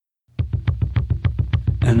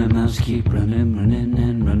And the mouse keep running, running,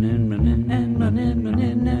 and running, running, and running,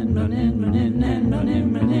 running, and running, running, and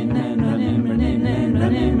running, running, and running, running, and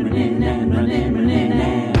running, running, and running, running,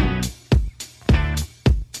 and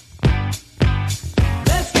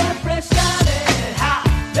let's get fresh started,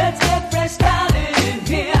 ha! Let's get fresh started in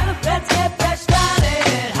here. Let's get fresh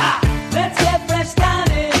started, ha! Let's get fresh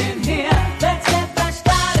started in here. Let's get fresh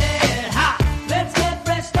started, ha! Let's get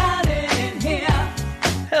fresh started in here.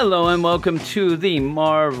 Hello and welcome to the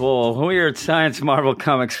Weird Science Marvel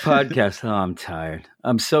Comics podcast. Oh, I'm tired.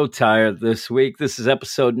 I'm so tired this week. This is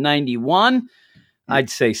episode 91. I'd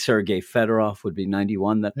say Sergei Fedorov would be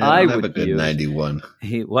 91. That I would have a good use. 91.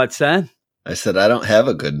 What's that? I said I don't have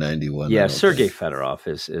a good 91. Yeah, Sergei Fedorov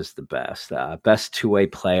is the best. Best two-way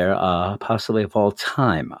player possibly of all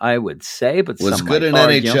time, I would say. But was some good in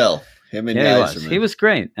argue. NHL. Him and He was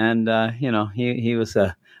great. And, he was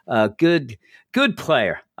a good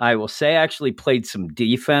player, I will say. Actually played some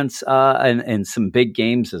defense in some big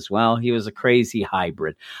games as well. He was a crazy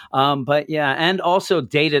hybrid. But yeah, and also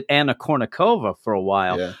dated Anna Kournikova for a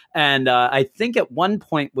while. Yeah. And I think at one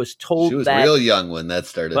point was told she was that real young when that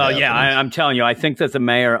started happening. Yeah, I'm telling you, I think that the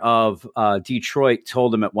mayor of Detroit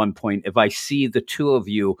told him at one point, if I see the two of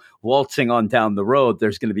you waltzing on down the road,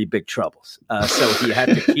 there's going to be big troubles. So he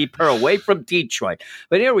had to keep her away from Detroit.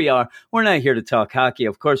 But here we are. We're not here to talk hockey.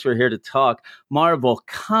 Of course, we're here to talk Marvel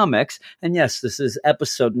Comics. And yes, this is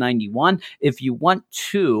episode 91. If you want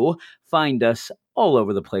to find us all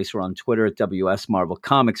over the place, we're on Twitter at WS Marvel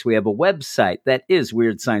Comics. We have a website that is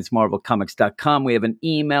WeirdScienceMarvelComics.com. We have an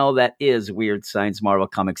email that is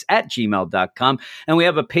WeirdScienceMarvelComics@gmail.com. And we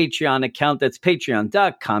have a Patreon account that's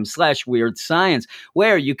Patreon.com/WeirdScience,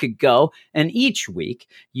 where you could go and each week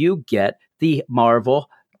you get the Marvel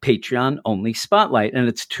Patreon only spotlight, and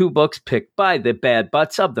it's 2 books picked by the bad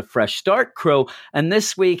butts of the Fresh Start crew. And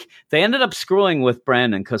this week they ended up screwing with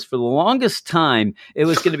Brandon because for the longest time it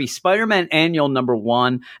was going to be Spider-Man Annual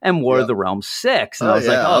 #1 and War of the Realms 6. And I was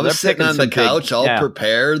like, I was sitting on the couch all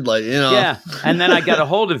prepared, like, you know. Yeah. And then I got a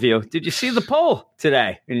hold of you. Did you see the poll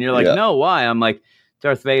today? And you're like, no, why? I'm like,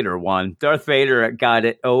 Darth Vader won. Darth Vader got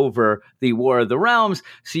it over the War of the Realms,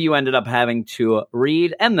 so you ended up having to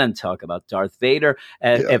read and then talk about Darth Vader.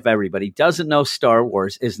 If everybody doesn't know, Star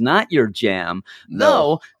Wars is not your jam.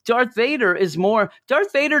 No, Darth Vader is more.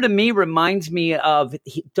 Darth Vader to me reminds me of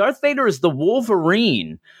Darth Vader is the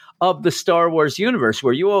Wolverine of the Star Wars universe,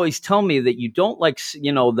 where you always tell me that you don't like,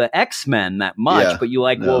 the X-Men that much, but you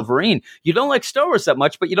like Wolverine. You don't like Star Wars that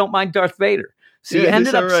much, but you don't mind Darth Vader. So you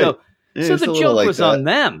ended up So the joke was on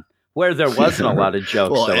them, where there wasn't a lot of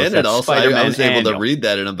jokes. Well, and it also, I was able to read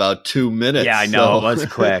that in about 2 minutes. Yeah, I know. It was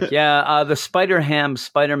quick. Yeah, the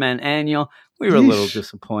Spider-Man Annual, we were a little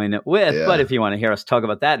disappointed with, but if you want to hear us talk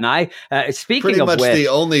about that, and speaking pretty of much which, the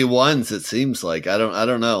only ones, it seems like. I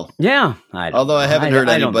don't know. Yeah, although I haven't heard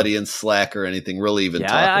anybody in Slack or anything really even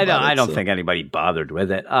talk about it. I don't think anybody bothered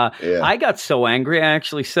with it. I got so angry, I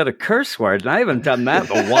actually said a curse word, and I haven't done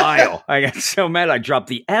that in a while. I got so mad, I dropped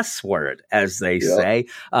the S word, as they say,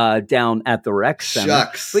 down at the rec center.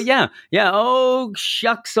 Shucks. But oh,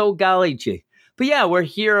 shucks, oh golly gee. But yeah, we're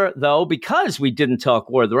here, though, because we didn't talk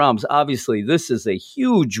War of the Realms. Obviously, this is a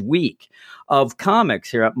huge week of comics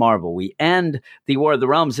here at Marvel. We end the War of the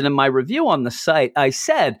Realms. And in my review on the site, I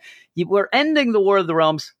said, we're ending the War of the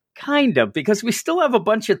Realms kind of, because we still have a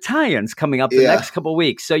bunch of tie-ins coming up the next couple of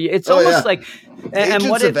weeks. So it's almost like...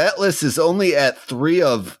 Agents of Atlas is only at 3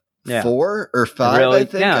 of 4 or 5, really? I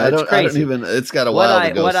think. Yeah, I don't even, it's got a while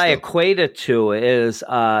to go. What I equate it to is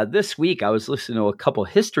this week I was listening to a couple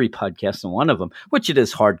history podcasts, and one of them, which it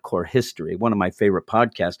is Hardcore History, one of my favorite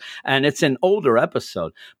podcasts, and it's an older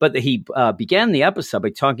episode, but he began the episode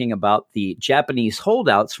by talking about the Japanese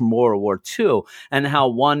holdouts from World War II and how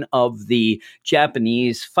one of the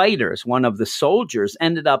Japanese fighters, one of the soldiers,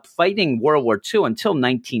 ended up fighting World War II until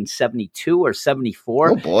 1972 or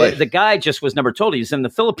 74. Oh boy. The guy just was never told he was in the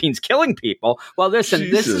Philippines killing people. Well,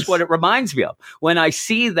 listen, this is what it reminds me of. When I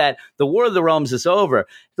see that the War of the Realms is over,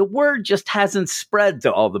 the word just hasn't spread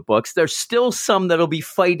to all the books. There's still some that'll be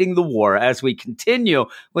fighting the war as we continue,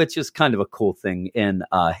 which is kind of a cool thing in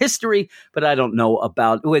history, but I don't know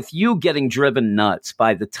about with you getting driven nuts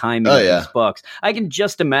by the timing of these books. I can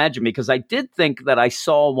just imagine, because I did think that I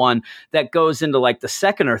saw one that goes into like the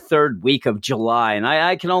 2nd or 3rd week of July, and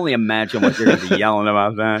I can only imagine what you're going to be yelling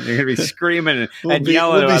about that. You're going to be screaming and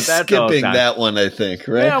yelling about that. Skipping that one, I think,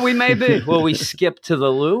 right? Yeah, we may be. Will we skip to the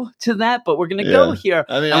loo to that? But we're going to go here.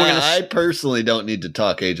 I mean, mean, I personally don't need to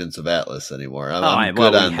talk Agents of Atlas anymore. I'm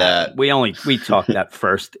good on that. We talked that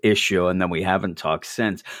first issue, and then we haven't talked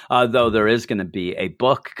since. Though there is going to be a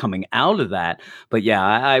book coming out of that. But yeah,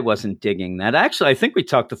 I wasn't digging that. Actually, I think we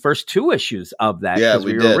talked the first 2 issues of that. Yeah,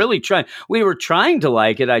 we were really trying. We were trying to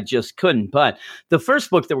like it. I just couldn't. But the first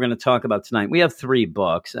book that we're going to talk about tonight, we have 3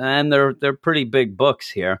 books, and they're pretty big books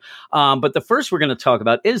here. But the first we're going to talk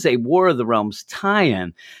about is a War of the Realms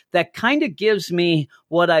tie-in that kind of gives me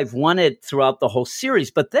what I've wanted throughout the whole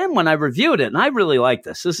series. But then when I reviewed it, and I really like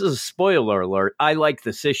this is a spoiler alert, I like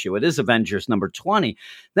this issue. It is Avengers number 20.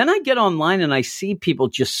 Then I get online and I see people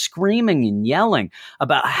just screaming and yelling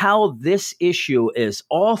about how this issue is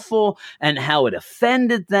awful and how it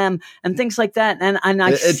offended them and things like that. And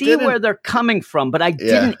I see where they're coming from, but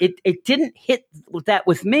it didn't hit that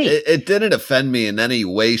with me. It didn't offend me in any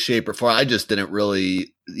way, shape, or form. I just didn't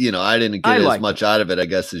really, I didn't get as much out of it, I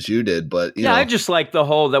guess, as you did. But I just like the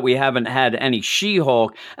whole that we haven't had any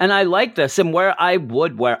She-Hulk, and I like this. And where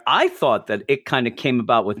I thought that it kind of came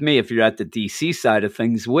about with me, if you're at the DC side of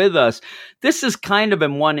things with us, this is kind of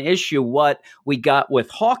in one issue what we got with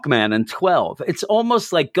Hawkman in 12. It's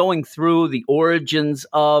almost like going through the origins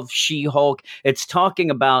of She-Hulk. It's talking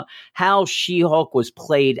about how She-Hulk was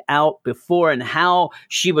played out before and how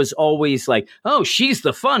she was always like, oh, she's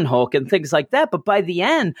the fun Hulk and things like that. But by the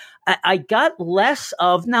end, I got less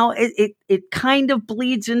of, now it kind of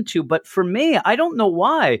bleeds into, but for me, I don't know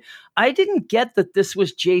why. I didn't get that this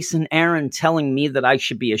was Jason Aaron telling me that I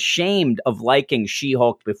should be ashamed of liking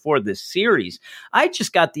She-Hulk before this series. I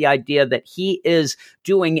just got the idea that he is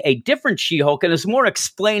doing a different She-Hulk and is more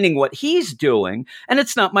explaining what he's doing. And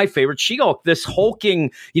it's not my favorite She-Hulk. This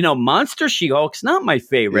hulking, monster She-Hulk's not my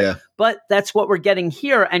favorite. Yeah. But that's what we're getting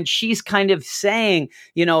here. And she's kind of saying,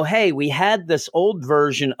 hey, we had this old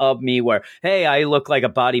version of me where, hey, I look like a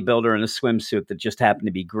bodybuilder in a swimsuit that just happened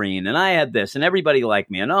to be green. And I had this and everybody liked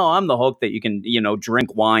me. And I'm the Hulk that you can,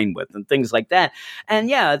 drink wine with and things like that. And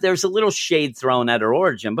yeah, there's a little shade thrown at her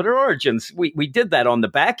origin, but her origins, we did that on the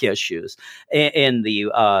back issues in the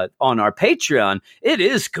on our Patreon. It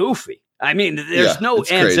is goofy. I mean, there's no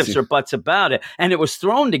ands, ifs, or buts about it. And it was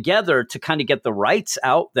thrown together to kind of get the rights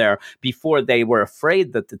out there before they were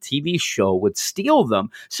afraid that the TV show would steal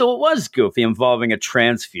them. So it was goofy, involving a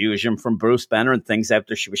transfusion from Bruce Banner and things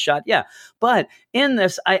after she was shot. Yeah. But in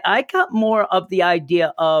this, I got more of the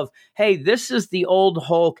idea of, hey, this is the old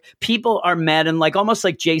Hulk. People are mad, and like almost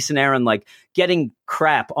like Jason Aaron, like getting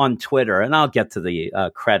crap on Twitter. And I'll get to the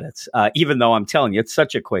credits, even though I'm telling you, it's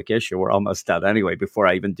such a quick issue. We're almost out anyway before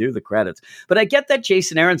I even do the credits. But I get that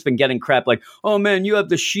Jason Aaron's been getting crap like, oh man, you have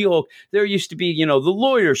the She-Hulk. There used to be, the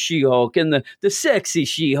lawyer She-Hulk and the sexy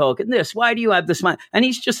She-Hulk and this. Why do you have this? And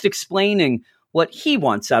he's just explaining what he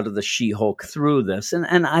wants out of the She-Hulk through this.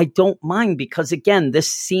 And I don't mind, because again,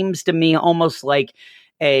 this seems to me almost like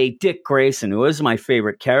a Dick Grayson, who is my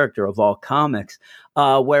favorite character of all comics,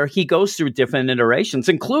 where he goes through different iterations,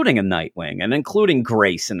 including a Nightwing and including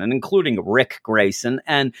Grayson and including Rick Grayson,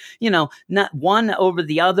 and, not one over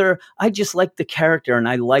the other. I just like the character and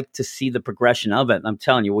I like to see the progression of it. And I'm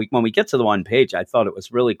telling you, when we get to the one page, I thought it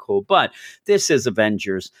was really cool. But this is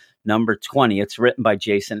Avengers number 20. It's written by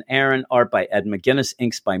Jason Aaron, art by Ed McGuinness,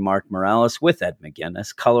 inks by Mark Morales with Ed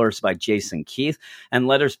McGuinness, colors by Jason Keith, and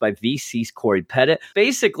letters by VC's Corey Pettit.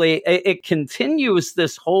 Basically, it continues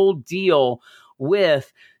this whole deal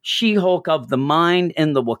with She-Hulk of the mind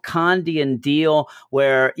in the Wakandian deal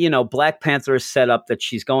where, Black Panther is set up that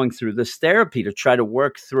she's going through this therapy to try to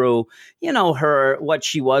work through, what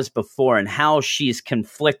she was before and how she's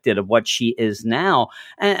conflicted of what she is now.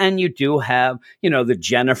 And you do have, the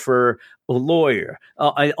Jennifer lawyer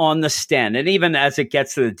on the stand. And even as it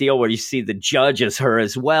gets to the deal where you see the judge as her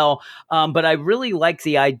as well. But I really like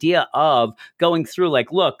the idea of going through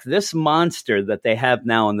like, look, this monster that they have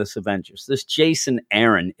now in this Avengers, this Jason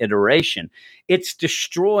Aaron iteration, it's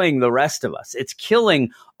destroying the rest of us. It's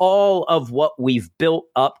killing all of what we've built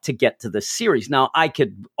up to get to the series. Now, I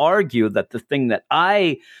could argue that the thing that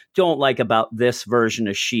I don't like about this version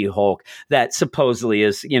of She-Hulk that supposedly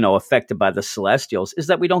is, affected by the Celestials is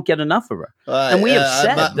that we don't get enough of her. And we have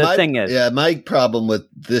said the thing is... Yeah, my problem with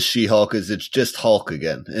this She-Hulk is it's just Hulk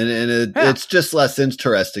again. And it's just less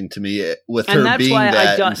interesting to me with her being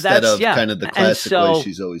that instead of kind of the classic way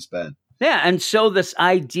she's always been. Yeah, and so this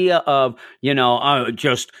idea of,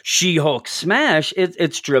 just She-Hulk smash,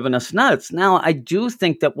 it's driven us nuts. Now, I do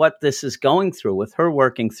think that what this is going through with her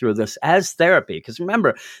working through this as therapy, because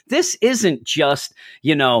remember, this isn't just,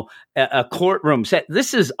 a courtroom set.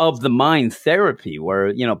 This is of the mind therapy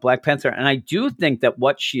where, Black Panther, and I do think that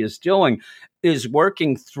what she is doing is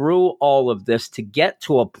working through all of this to get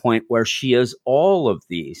to a point where she is all of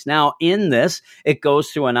these. Now, in this, it goes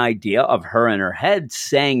through an idea of her in her head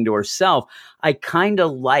saying to herself, I kind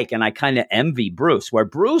of like and I kind of envy Bruce, where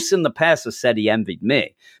Bruce in the past has said he envied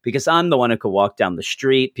me because I'm the one who could walk down the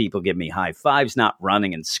street. People give me high fives, not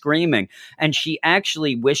running and screaming. And she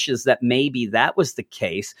actually wishes that maybe that was the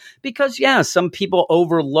case because, yeah, some people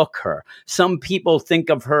overlook her. Some people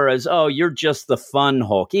think of her as, oh, you're just the fun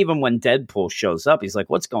Hulk. Even when Deadpool shows up, he's like,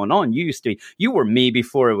 what's going on? You were me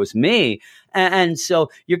before it was me. And so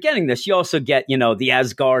you're getting this. You also get, the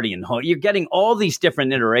Asgardian Hulk. You're getting all these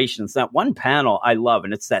different iterations. That one panel I love,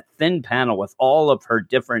 and it's that thin panel with all of her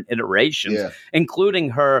different iterations, including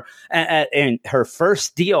her in her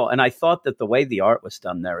first deal. And I thought that the way the art was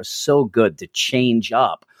done there is so good to change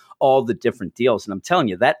up all the different deals. And I'm telling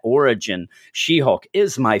you, that origin She-Hulk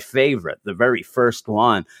is my favorite, the very first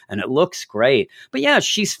one, and it looks great. But yeah,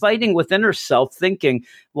 she's fighting within herself thinking,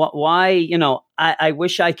 why, I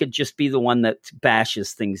wish I could just be the one that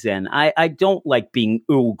bashes things in. I don't like being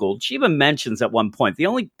oogled. She even mentions at one point, the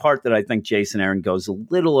only part that I think Jason Aaron goes a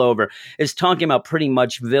little over is talking about pretty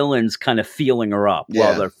much villains kind of feeling her up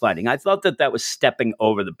while they're fighting. I thought that was stepping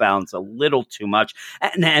over the bounds a little too much.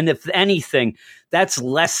 And if anything, that's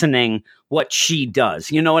lessening what she does.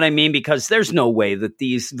 You know what I mean? Because there's no way that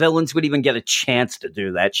these villains would even get a chance to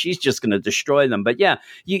do that. She's just going to destroy them. But yeah,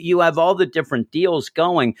 you have all the different deals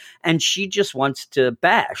going, and she just wants to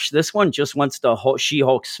bash. This one just wants to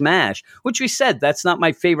She-Hulk smash, which we said, that's not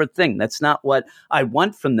my favorite thing. That's not what I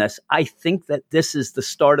want from this. I think that this is the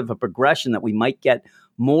start of a progression that we might get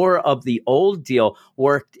more of the old deal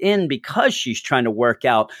worked in because she's trying to work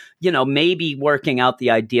out, maybe working out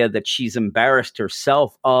the idea that she's embarrassed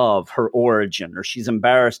herself of her origin, or she's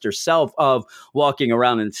embarrassed herself of walking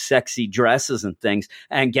around in sexy dresses and things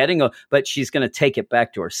and but she's going to take it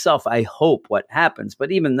back to herself. I hope what happens.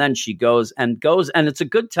 But even then she goes, and it's a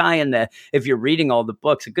good tie-in there. If you're reading all the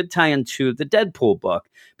books, a good tie-in to the Deadpool book,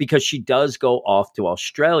 because she does go off to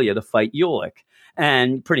Australia to fight Ulick.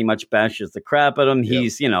 And pretty much bashes the crap at him.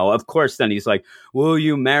 He's, of course, then he's like, will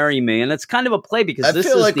you marry me? And it's kind of a play because I this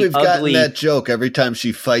feel is like the we've ugly... gotten that joke every time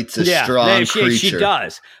she fights a strong creature. She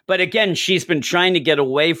does. But again, she's been trying to get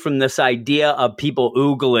away from this idea of people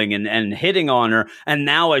oogling and hitting on her. And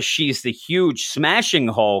now as she's the huge smashing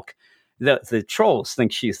Hulk, the trolls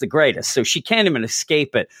think she's the greatest. So she can't even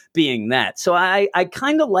escape it being that. So I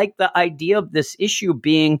kind of like the idea of this issue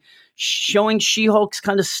being showing She-Hulk's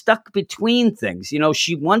kind of stuck between things.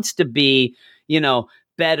 She wants to be,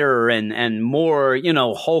 better and more,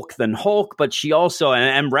 Hulk than Hulk, but she also,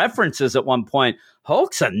 and references at one point,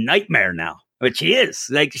 Hulk's a nightmare now. Which he is.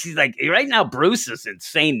 She's like, right now, Bruce is an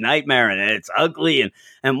insane nightmare, and it's ugly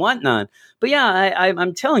and whatnot. But yeah,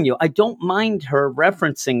 I'm telling you, I don't mind her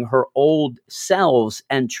referencing her old selves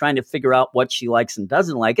and trying to figure out what she likes and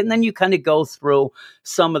doesn't like. And then you kind of go through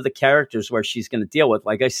some of the characters where she's going to deal with.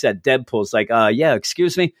 Like I said, Deadpool's like, yeah,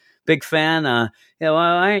 excuse me, big fan. Why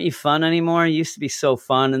aren't you fun anymore? You used to be so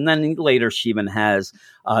fun. And then later she even has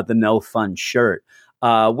the no fun shirt.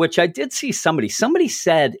 Which I did see somebody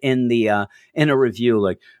said in a review,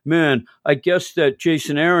 like, man, I guess that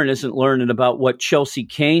Jason Aaron isn't learning about what Chelsea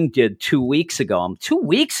Kane did 2 weeks ago. 2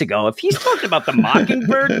 weeks ago? If he's talking about the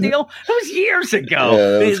Mockingbird deal, that was years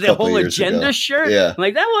ago. The whole agenda shirt,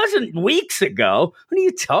 like that wasn't weeks ago. What are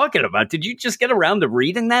you talking about? Did you just get around to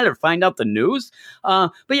reading that or find out the news?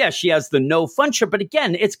 But yeah, she has the no fun shirt. But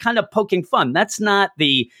again, it's kind of poking fun. That's not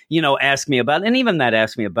the, ask me about, and even that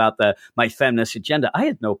asked me about my feminist agenda. I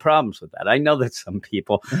had no problems with that. I know that some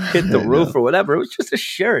people hit the roof or whatever. It was just a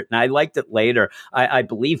shirt, and I liked it later. I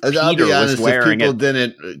believe Peter was wearing it. If people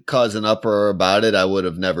didn't cause an uproar about it, I would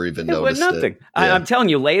have never even noticed it. Yeah. I'm telling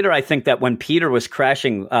you, later, I think that when Peter was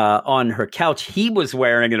crashing on her couch, he was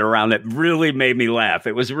wearing it around. It really made me laugh.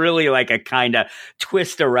 It was really like a kind of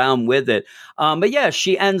twist around with it. But yeah,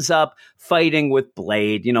 she ends up fighting with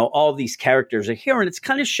Blade. All these characters are here, and it's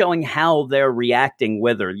kind of showing how they're reacting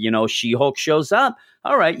with her. She-Hulk shows up.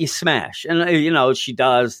 All right, you smash. And, she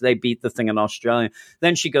does. They beat the thing in Australia.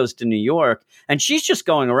 Then she goes to New York, and she's just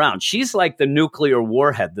going around. She's like the nuclear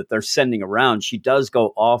warhead that they're sending around. She does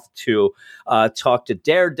go off to talk to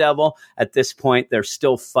Daredevil. At this point, they're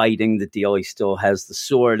still fighting the deal. He still has the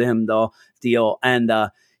sword, deal. And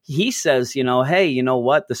he says, hey, you know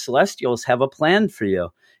what? The Celestials have a plan for you.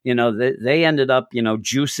 They ended up,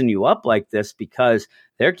 juicing you up like this because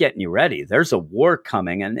they're getting you ready. There's a war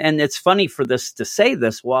coming. And it's funny for this to say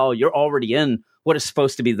this while you're already in what is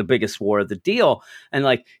supposed to be the biggest war of the deal. And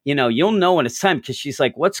like, you'll know when it's time, because she's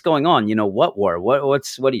like, what's going on? What war? What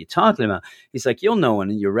are you talking about? He's like, you'll know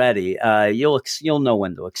when you're ready. You'll know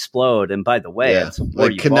when to explode. And by the way, it's a war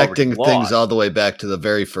like connecting things all the way back to the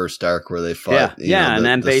very first arc where they fought. And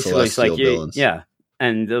then basically it's like,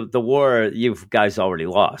 and the war you guys already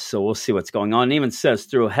lost. So we'll see what's going on. It even says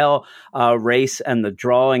through hell, race, and the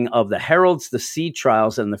drawing of the heralds, the sea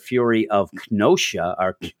trials, and the fury of Kenosha,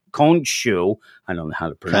 or Khonshu. I don't know how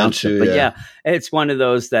to pronounce it, but it's one of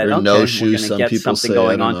those that we're going to get something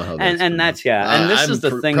going on, and that's and this is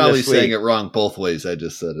the thing. Probably saying it wrong both ways. I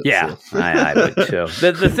just said it. Yeah, so. I would too.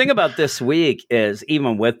 The thing about this week is,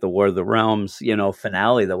 even with the War of the Realms,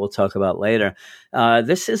 finale that we'll talk about later,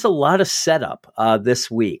 this is a lot of setup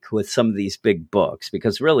this week with some of these big books,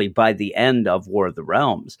 because really by the end of War of the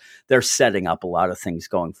Realms, they're setting up a lot of things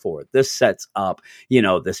going forward. This sets up,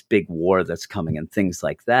 this big war that's coming and things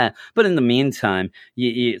like that. But in the meantime,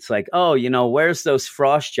 it's like, where's those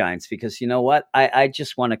frost giants? Because you know what? I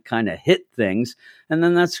just want to kind of hit things. And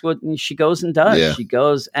then that's what she goes and does. Yeah. She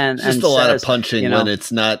goes and it's just a lot of punching when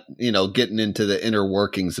it's not, getting into the inner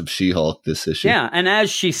workings of She-Hulk, this issue. Yeah. And as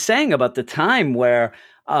she's saying about the time where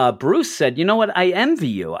Bruce said, you know what? I envy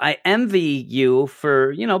you. I envy you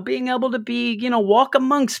for, being able to be, walk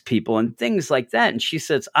amongst people and things like that. And she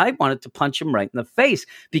says, I wanted to punch him right in the face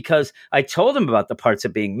because I told him about the parts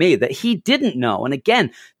of being me that he didn't know. And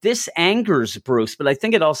again, this angers Bruce, but I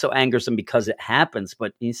think it also angers him because it happens.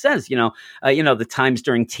 But he says, the times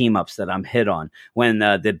during team ups that I'm hit on, when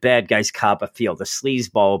the bad guys cop a field, the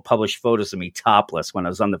sleazeball published photos of me topless when I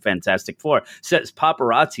was on the Fantastic Four, says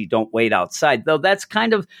paparazzi don't wait outside, though that's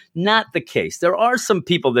kind of not the case. There are some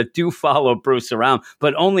people that do follow Bruce around,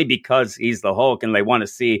 but only because he's the Hulk and they want to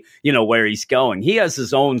see, where he's going. He has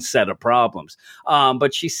his own set of problems.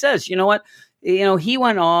 But she says, you know what? He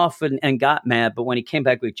went off and got mad, but when he came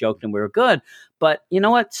back, we joked and we were good. But you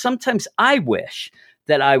know what? Sometimes I wish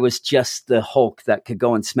that I was just the Hulk that could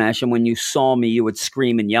go and smash. And when you saw me, you would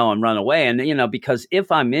scream and yell and run away. And, because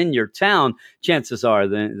if I'm in your town, chances are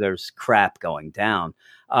there's crap going down.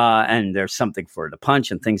 And there's something for her to punch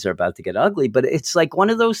and things are about to get ugly. But it's like one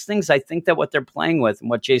of those things, I think that what they're playing with and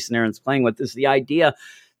what Jason Aaron's playing with is the idea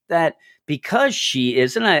that because she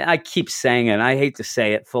is, and I keep saying it, and I hate to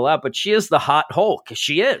say it full out, but she is the hot Hulk.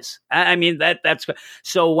 She is. I mean, that's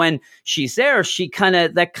so when she's there,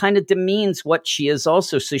 that kind of demeans what she is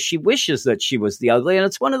also. So she wishes that she was the ugly. And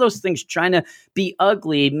it's one of those things, trying to be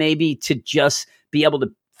ugly, maybe to just be able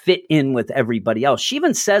to fit in with everybody else. She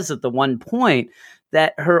even says at the one point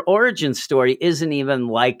that her origin story isn't even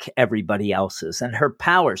like everybody else's, and her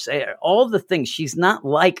powers, all the things. She's not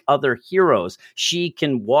like other heroes. She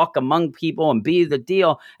can walk among people and be the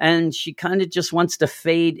deal, and she kind of just wants to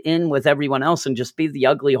fade in with everyone else and just be the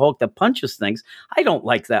ugly Hulk that punches things. I don't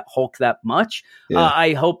like that Hulk that much. Yeah.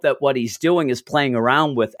 I hope that what he's doing is playing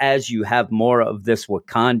around with, as you have more of this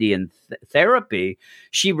Wakandian therapy,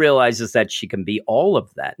 she realizes that she can be all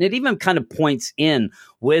of that. And it even kind of points in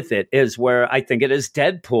with it is where I think it is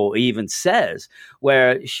Deadpool even says,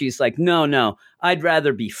 where she's like, no, I'd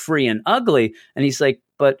rather be free and ugly. And he's like,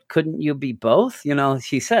 but couldn't you be both?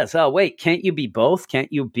 He says, oh, wait, can't you be both?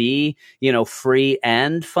 Can't you be, free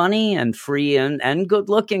and funny and free and good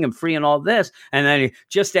looking and free and all this? And then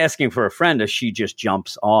just asking for a friend as she just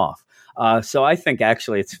jumps off. So I think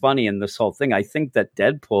actually it's funny in this whole thing. I think that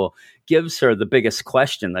Deadpool gives her the biggest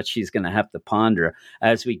question that she's going to have to ponder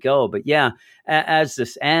as we go. But yeah, as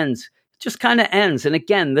this ends, it just kind of ends. And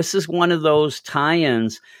again, this is one of those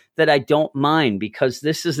tie-ins that I don't mind, because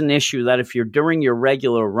this is an issue that if you're during your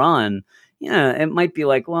regular run, it might be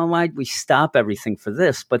like, well, why'd we stop everything for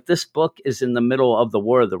this? But this book is in the middle of the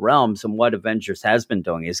War of the Realms, and what Avengers has been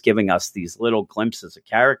doing is giving us these little glimpses of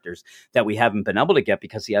characters that we haven't been able to get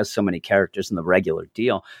because he has so many characters in the regular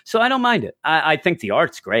deal. So I don't mind it. I think the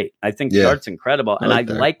art's great. I think the art's incredible. And I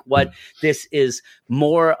like what this is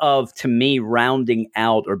more of, to me, rounding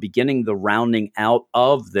out or beginning the rounding out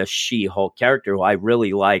of the She-Hulk character, who I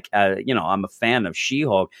really like. I'm a fan of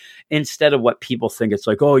She-Hulk, instead of what people think it's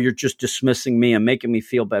like, oh, you're just dismissing me and making me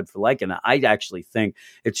feel bad for liking it. I actually think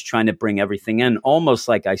it's trying to bring everything in, almost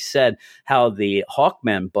like I said, how the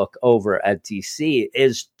Hawkman book over at DC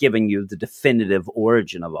is giving you the definitive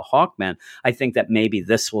origin of a Hawkman. I think that maybe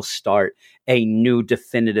this will start a new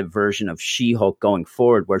definitive version of She-Hulk going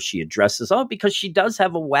forward where she addresses, because she does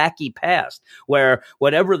have a wacky past where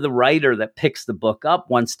whatever the writer that picks the book up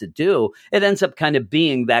wants to do, it ends up kind of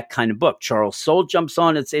being that kind of book. Charles Soule jumps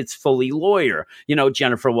on, it's fully lawyer,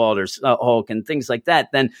 Jennifer Walters Hulk and things like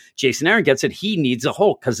that. Then Jason Aaron gets it. He needs a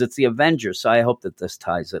Hulk because it's the Avengers. So I hope that this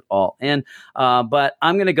ties it all in. But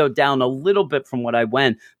I'm going to go down a little bit from what I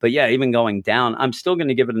went. But yeah, even going down, I'm still going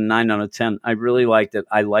to give it a 9 out of 10. I really liked it.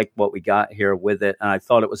 I liked what we got here with it. And I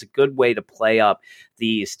thought it was a good way to play up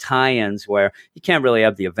these tie-ins where you can't really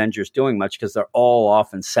have the Avengers doing much because they're all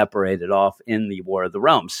often separated off in the War of the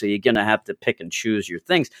Realms. So you're going to have to pick and choose your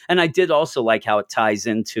things. And I did also like how it ties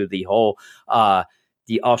into the whole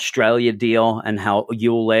the Australia deal and how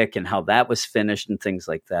Ulick and how that was finished and things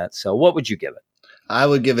like that. So what would you give it? I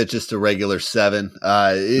would give it just a regular 7.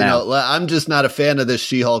 I'm just not a fan of this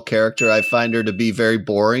She-Hulk character. I find her to be very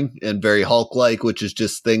boring and very Hulk-like, which is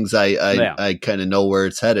just things I kind of know where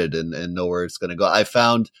it's headed and know where it's going to go. I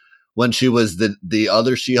found when she was the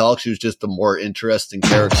other She-Hulk, she was just a more interesting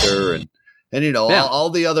character and all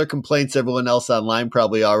the other complaints everyone else online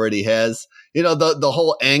probably already has. The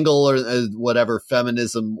whole angle or whatever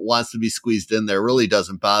feminism wants to be squeezed in there really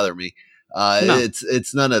doesn't bother me. No.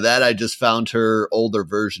 It's none of that. I just found her older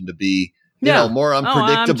version to be, more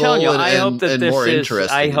unpredictable and more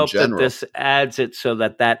interesting. I hope that this adds it so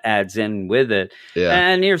that adds in with it. Yeah.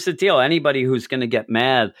 And here's the deal. Anybody who's going to get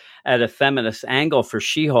mad at a feminist angle for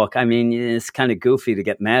She-Hulk, I mean, it's kind of goofy to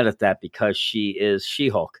get mad at that because she is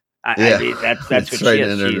She-Hulk. I mean, that's what she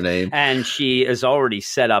is. In her name. And she is already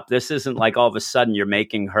set up. This isn't like all of a sudden you're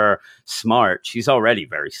making her smart. She's already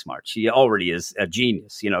very smart. She already is a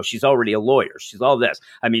genius. She's already a lawyer. She's all this.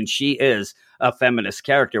 I mean, she is a feminist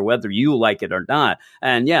character, whether you like it or not.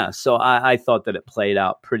 And so I thought that it played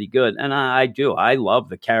out pretty good. And I do. I love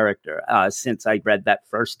the character since I read that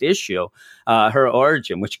first issue, her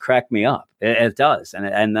origin, which cracked me up. It does.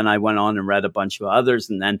 And then I went on and read a bunch of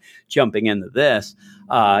others. And then jumping into this,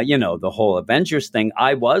 the whole Avengers thing,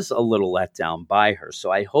 I was a little let down by her.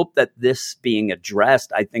 So I hope that this being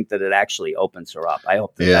addressed, I think that it actually opens her up. I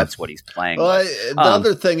hope that that's what he's playing. Well, the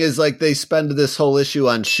other thing is they spend this whole issue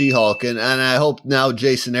on She-Hulk and I hope now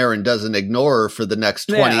Jason Aaron doesn't ignore her for the next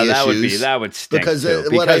 20 issues. That would stink because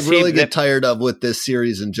what I really get tired of with this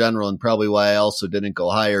series in general, and probably why I also didn't go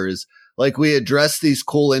higher, is we address these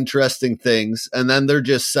cool, interesting things, and then they're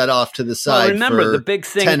just set off to the side. Well, remember, the big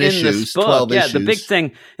thing in this book, the big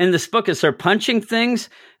thing in this book is her punching things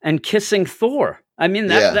and kissing Thor. I mean,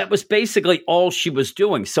 that was basically all she was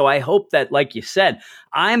doing. So I hope that, like you said,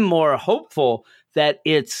 I'm more hopeful that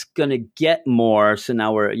it's going to get more. So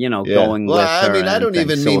now we're, going with her. I mean, I don't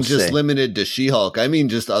even mean just limited to She-Hulk. I mean,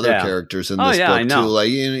 just other characters in this book too. Like,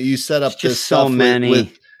 you set up this stuff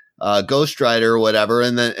with Ghost Rider or whatever,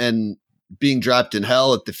 and being dropped in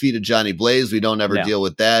hell at the feet of Johnny Blaze. We don't ever deal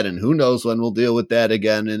with that. And who knows when we'll deal with that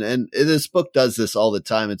again. And this book does this all the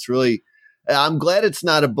time. It's really, I'm glad it's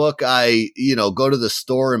not a book I, go to the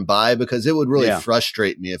store and buy, because it would really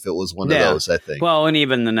frustrate me if it was one of those, I think. Well, and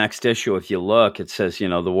even the next issue, if you look, it says,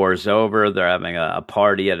 the war's over. They're having a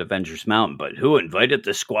party at Avengers Mountain, but who invited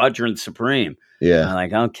the Squadron Supreme? Yeah. I'm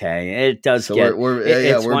like, okay, it does get, it's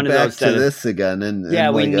we're one back of those to this again.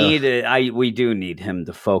 And we need it. We do need him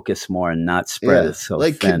to focus more and not spread it so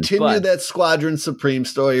thin. Continue that Squadron Supreme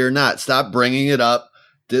story or not. Stop bringing it up.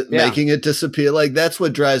 Making it disappear. That's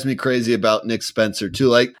what drives me crazy about Nick Spencer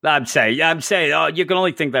too. I'm saying, you can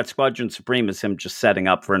only think that Squadron Supreme is him just setting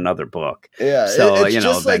up for another book. Yeah. So, it's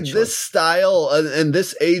just eventually. This style and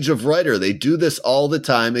this age of writer, they do this all the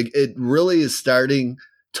time. It really is starting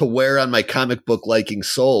to wear on my comic book liking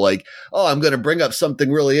soul. I'm going to bring up something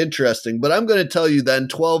really interesting, but I'm going to tell you then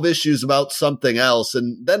 12 issues about something else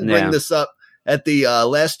and then bring this up at the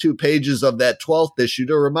last 2 pages of that 12th issue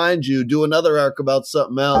to remind you, do another arc about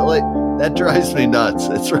something else. That drives me nuts.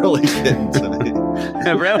 It's really getting to me.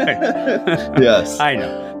 Really? Yes. I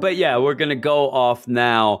know. But we're going to go off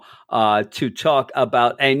now to talk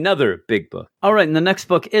about another big book. All right. And the next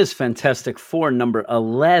book is Fantastic Four, number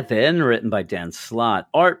 11, written by Dan Slott.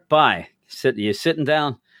 Art by, you sitting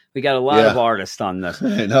down? We got a lot of artists on this.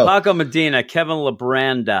 I know. Paco Medina, Kevin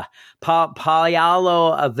Labranda,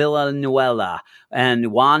 Paolo Villanueva, and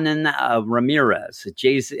Juanan Ramirez.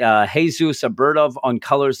 Jesus Abertov on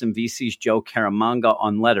colors and VC's Joe Caramanga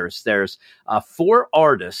on letters. There's 4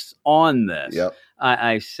 artists on this. Yep.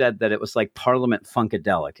 I said that it was like Parliament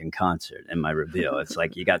Funkadelic in concert in my review. It's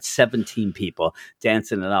like you got 17 people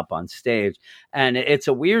dancing it up on stage. And it's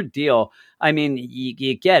a weird deal. I mean,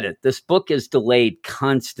 you get it. This book is delayed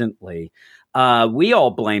constantly. we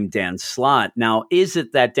all blame Dan Slott. Now, is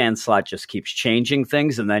it that Dan Slott just keeps changing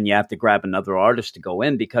things and then you have to grab another artist to go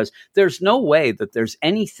in? Because there's no way that there's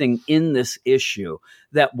anything in this issue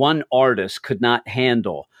that one artist could not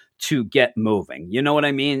handle to get moving. You know what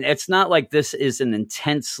I mean? It's not like this is an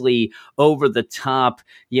intensely over the top,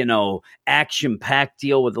 action packed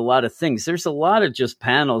deal with a lot of things. There's a lot of just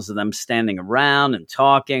panels of them standing around and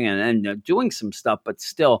talking and doing some stuff. But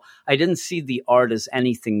still, I didn't see the art as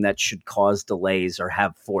anything that should cause delays or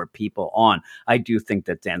have 4 people on. I do think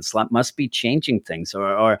that Dan Slott must be changing things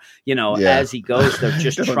or as he goes, they're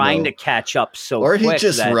just trying to catch up or quick. Or he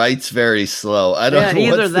just writes very slow. I don't know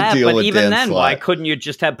either what's that, the deal but with even Dan then, Slott. why couldn't you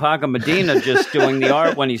just have Paco Medina just doing the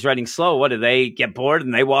art when he's writing slow? What, do they get bored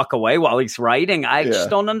and they walk away while he's writing? I just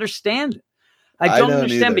don't understand it. I don't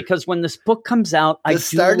understand either. Because when this book comes out, this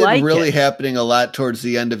started really happening a lot towards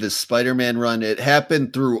the end of his Spider-Man run. It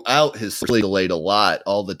happened throughout his delayed a lot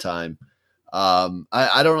all the time.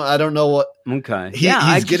 I don't know what. Okay,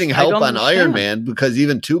 he's getting help on Iron Man because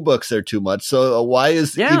even 2 books are too much. So why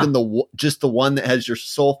is even just the one that has your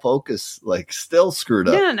sole focus still screwed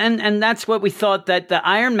up? Yeah, and that's what we thought, that the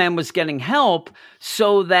Iron Man was getting help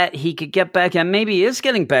so that he could get back, and maybe he is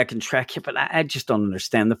getting back in track here. But I just don't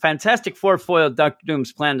understand. The Fantastic Four foiled Doctor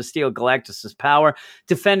Doom's plan to steal Galactus's power,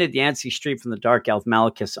 defended Yancey Street from the Dark Elf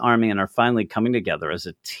Malekith's army, and are finally coming together as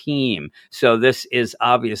a team. So this is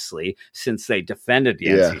obviously, since they defended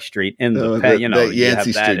Yancey Street in the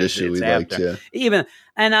Yancey Street issue we liked, even,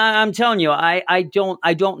 and I'm telling you, I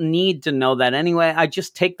don't need to know that anyway. I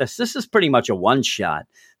just take this. This is pretty much a one shot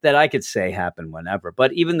that I could say happen whenever.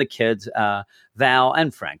 But even the kids, Val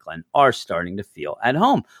and Franklin, are starting to feel at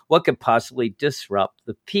home. What could possibly disrupt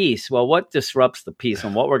the peace? Well, what disrupts the peace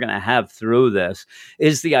and what we're going to have through this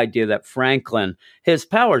is the idea that Franklin, his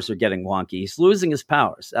powers are getting wonky. He's losing his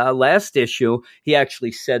powers. Last issue, he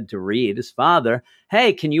actually said to Reed, his father,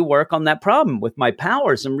 hey, can you work on that problem with my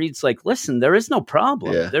powers? And Reed's like, listen, there is no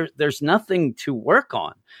problem. Yeah. There's nothing to work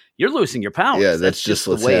on. You're losing your powers. Yeah, that's just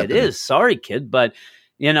the way it is. Sorry, kid, but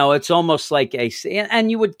it's almost like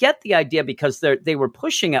and you would get the idea because they were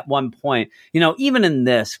pushing at one point, even in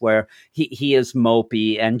this where he is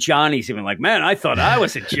mopey and Johnny's even like, man, I thought I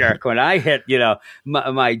was a jerk when I hit,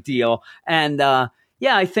 my deal. And,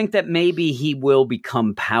 I think that maybe he will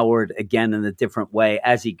become powered again in a different way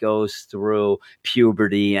as he goes through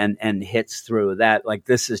puberty and hits through that. Like,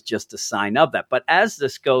 this is just a sign of that. But as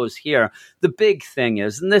this goes here, the big thing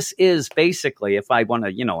is, and this is basically, if I want to,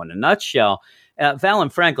 in a nutshell, Val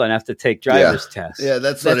and Franklin have to take driver's tests. Yeah,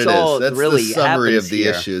 that's what it is. That's really the summary of the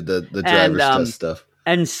issue, the driver's test stuff.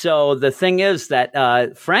 And so the thing is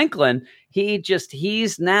that Franklin,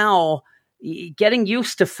 he's now getting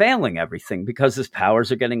used to failing everything because his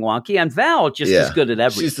powers are getting wonky. And Val just is good at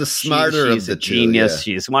everything. She's the smarter of the two. She's a genius.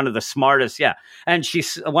 She's one of the smartest. Yeah. And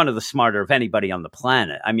she's one of the smarter of anybody on the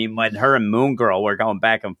planet. I mean, when her and Moon Girl were going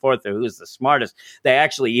back and forth to who's the smartest, they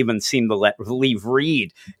actually even seemed to leave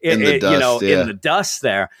Reed in the dust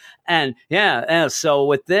there. And so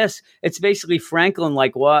with this, it's basically Franklin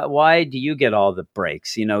like, why do you get all the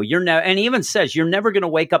breaks? You're now, and he even says you're never going to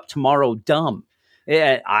wake up tomorrow dumb.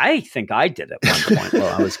 I think I did at one point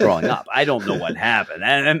while I was growing up. I don't know what happened,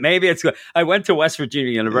 and maybe it's. I went to West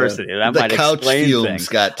Virginia University. That might explain things. The couch fumes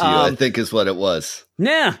got to you, I think, is what it was.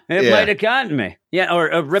 Yeah, it might have gotten me. Yeah,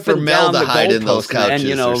 or ripping down the goalpost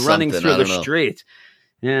and running through the street.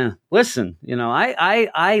 Yeah. Listen,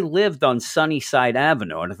 I lived on Sunnyside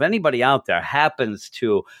Avenue, and if anybody out there happens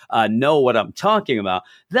to know what I'm talking about,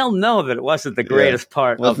 they'll know that it wasn't the greatest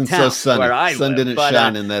part of town so sunny. Where I Sun lived. didn't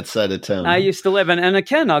shine in that side of town. I used to live in, and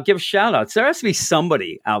again, I'll give shout outs. There has to be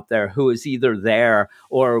somebody out there who is either there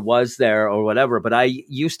or was there or whatever, but I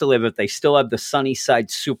used to live, if they still have the Sunnyside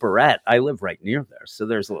Superette, I live right near there. So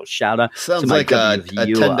there's a little shout out. Sounds like a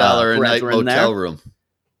 $10 a night motel room.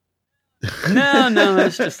 No,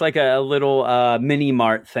 it's just like a little mini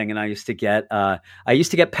mart thing, and I used to get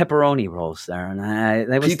pepperoni rolls there, and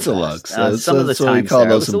they was pizza lugs. Some of the times we call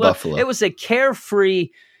those in Buffalo. It was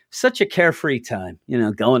such a carefree time,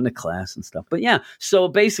 going to class and stuff. But so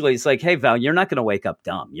basically, it's like, hey Val, you're not going to wake up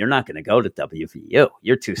dumb. You're not going to go to WVU.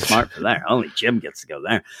 You're too smart for that. Only Jim gets to go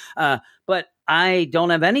there. But I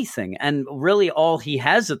don't have anything. And really all he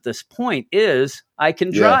has at this point is I can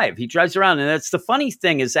drive. He drives around. And that's the funny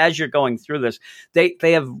thing is, as you're going through this, they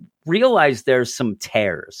have realized there's some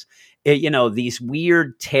tears. These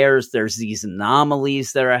weird tears, there's these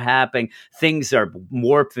anomalies that are happening. Things are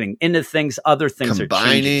morphing into things. Other things are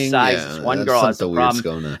changing sizes. One girl has a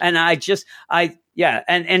problem. And Yeah,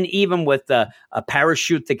 and even with a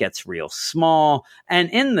parachute that gets real small. And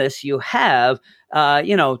in this, you have,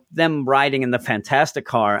 them riding in the Fantastic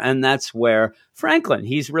Car. And that's where Franklin,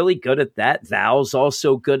 he's really good at that. Val's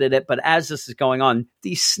also good at it. But as this is going on,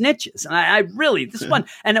 these snitches, and I really, this one,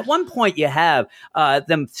 and at one point you have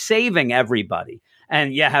them saving everybody.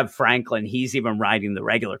 And you have Franklin, he's even riding the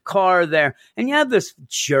regular car there. And you have this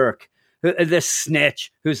jerk, this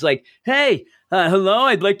snitch, who's like, hey, hello,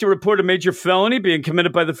 I'd like to report a major felony being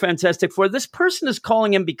committed by the Fantastic Four. This person is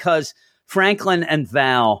calling him because Franklin and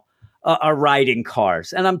Val are riding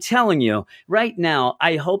cars. And I'm telling you, right now,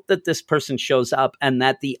 I hope that this person shows up and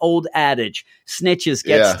that the old adage, snitches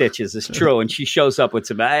get stitches, is true. And she shows up with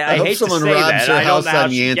some, I hate to say that. Someone robs her house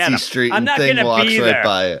on Yancey Street and Thing walks right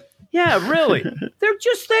by it. Yeah, really. They're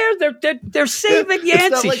just there. They're saving Yancey it's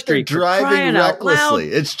not like Street. They're driving recklessly.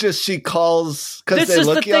 It's just she calls because they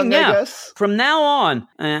look young, I guess. From now on,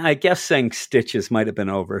 I guess saying stitches might have been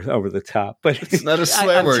over the top, but it's not a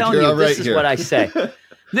swear word. You're all right this is what I say.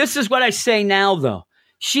 This is what I say now, though.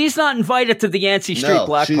 She's not invited to the Yancey Street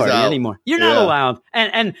block party anymore. You're not allowed.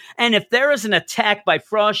 And if there is an attack by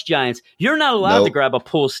frost giants, you're not allowed to grab a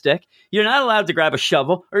pool stick. You're not allowed to grab a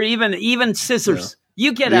shovel or even scissors.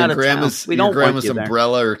 You get out of town. We don't want you there. Grandma's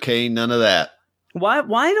umbrella or cane, none of that. Why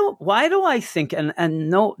do I think, and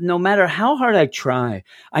no matter how hard I try,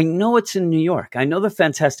 I know it's in New York. I know the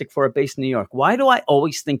Fantastic Four are based in New York. Why do I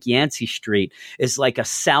always think Yancey Street is like a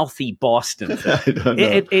Southie Boston thing? I don't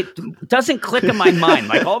know. It doesn't click in my mind.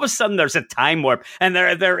 Like all of a sudden there's a time warp and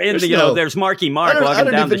they're in there's Marky Mark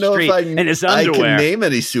walking down the street in his underwear. I can name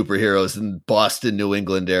any superheroes in Boston, New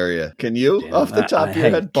England area. Can you off the top of your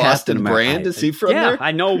head? Boston Brand, is he from there? Yeah,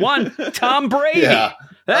 I know one. Tom Brady. Yeah.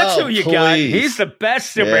 That's who you got. He's the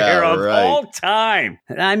best superhero of all time.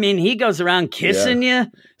 I mean, he goes around kissing you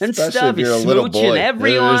and stuff. He's smooching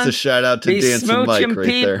everyone. There's a shout out to Dancing Mike right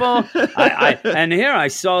people. There. And here I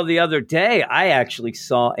saw the other day, I actually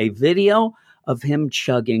saw a video of him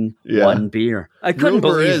chugging one beer. I couldn't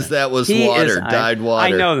believe it. That was water, dyed water.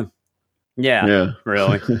 I know. Yeah,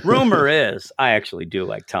 really. Rumor is, I actually do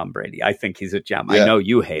like Tom Brady. I think he's a gem. I know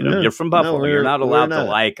you hate him. You're from Buffalo. You're not allowed to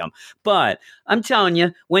like him. But I'm telling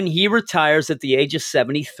you, when he retires at the age of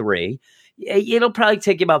 73, it'll probably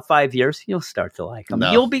take you about 5 years. You'll start to like him.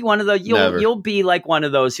 No, you'll be one of those. You'll be like one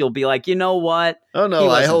of those. You'll be like, you know what? Oh no,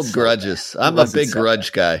 I hold grudges. I'm a big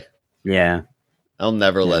grudge guy. Yeah. I'll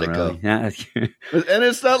never let it go. Yeah. And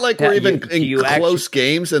it's not like we're even in close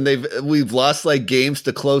games and we've lost like games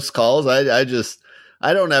to close calls.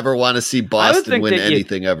 I don't ever want to see Boston win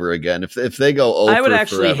anything ever again. If they go over, I would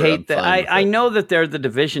actually forever, hate that. I know that they're the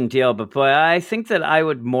division deal, but boy, I think that I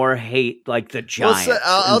would more hate like the Giants. Well,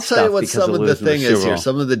 I'll tell you what some of the thing is here.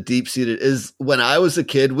 Some of the deep seated is when I was a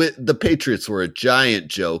kid, the Patriots were a giant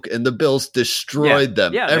joke, and the Bills destroyed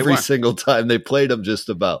them every single time they played them. Just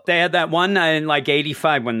about. They had that one in like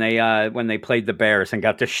 '85 when they played the Bears and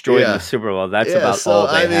got destroyed in the Super Bowl. That's about all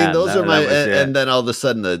they had. Those are my. And then all of a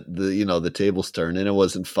sudden the tables turn and it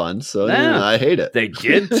wasn't fun, so I hate it. They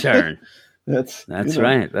did turn. That's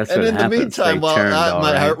right. That's and what in happens. The meantime,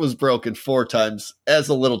 my heart was broken 4 times as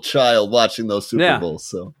a little child watching those Super Bowls.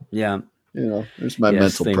 So there's my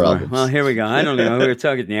mental problems. Well, here we go. I don't know. We were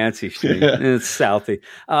talking Yancey Street. It's Southie.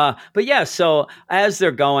 But yeah, so as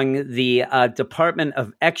they're going, the Department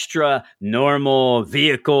of Extra Normal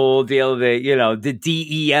Vehicle deal, the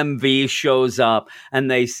DEMV shows up and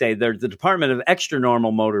they say they're the Department of Extra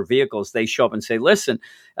Normal Motor Vehicles. They show up and say, listen,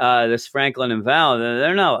 this Franklin and Val,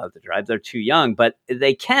 they're not allowed to drive. They're too young, but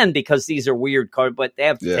they can because these are weird cars, but they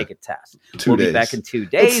have to take a test. 2 days. Be back in 2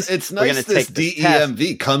 days. It's nice this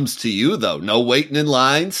DEMV comes to you, though. No waiting in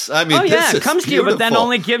lines. I mean, it comes to you, but then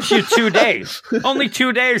only gives you 2 days. Only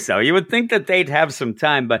 2 days, though. You would think that they'd have some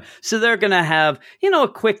time, but so they're going to have, a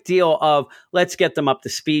quick deal of let's get them up to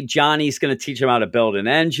speed. Johnny's going to teach them how to build an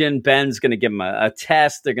engine. Ben's going to give them a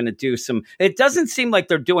test. They're going to do some. It doesn't seem like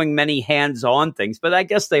they're doing many hands-on things, but I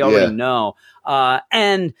guess they already know.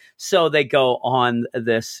 And so they go on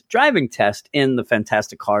this driving test in the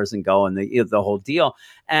Fantastic Cars and go and the whole deal.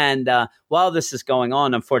 And while this is going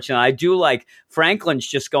on, unfortunately, I do like Franklin's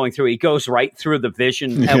just going through. He goes right through the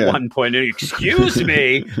vision at one point. And, excuse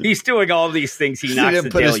me, he's doing all these things. He knocks didn't the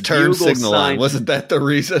put Daily his turn Bugle signal sign. on. Wasn't that the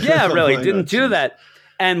reason? Yeah, really, didn't do that.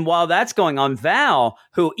 And while that's going on, Val,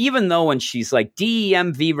 who even though when she's like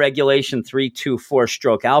DEMV regulation 324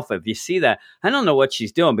 stroke alpha, if you see that, I don't know what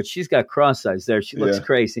she's doing, but she's got cross eyes there. She looks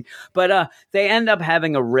crazy. But they end up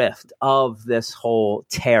having a rift of this whole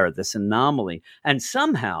tear, this anomaly. And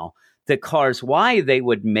somehow the cars, why they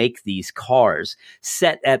would make these cars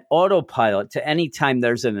set at autopilot to any time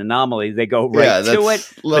there's an anomaly, they go right to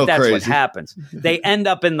it. But that's crazy. What happens. They end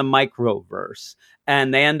up in the microverse.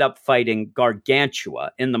 And they end up fighting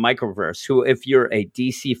Gargantua in the microverse, who, if you're a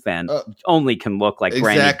DC fan, only can look like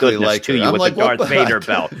Granny Goodness like to you I'm with like, the Darth Vader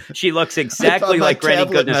belt. She looks exactly like Granny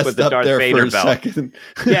Goodness with the Darth Vader belt.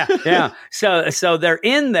 Yeah. So they're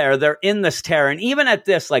in there. They're in this terror. And even at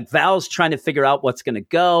this, like Val's trying to figure out what's going to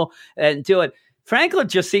go and do it. Franklin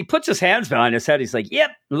he puts his hands behind his head. He's like,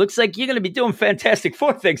 yep, looks like you're going to be doing Fantastic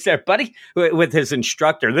Four things there, buddy, with his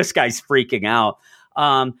instructor. This guy's freaking out.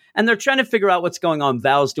 And they're trying to figure out what's going on.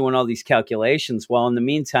 Val's doing all these calculations. Well, in the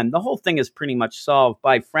meantime, the whole thing is pretty much solved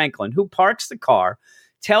by Franklin, who parks the car,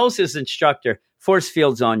 tells his instructor, force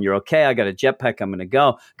field's on, you're okay, I got a jetpack, I'm going to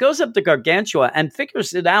go. Goes up to Gargantua and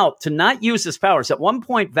figures it out to not use his powers. At one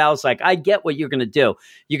point, Val's like, I get what you're going to do.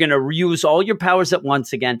 You're going to use all your powers at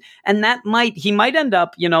once again. And he might end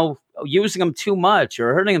up, using them too much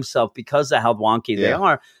or hurting himself because of how wonky they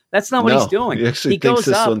are. That's not what he's doing. He goes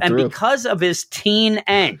up, and because of his teen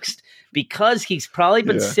angst, because he's probably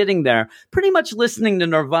been sitting there pretty much listening to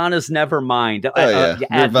Nirvana's Nevermind ad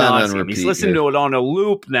nauseum. He's listening to it on a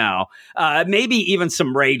loop now. Maybe even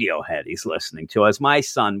some Radiohead he's listening to, as my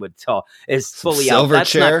son would tell, is fully out.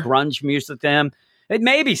 That's not grunge music to him. It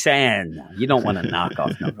may be saying, you don't want to knock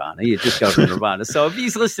off Nirvana. You just go to Nirvana. So if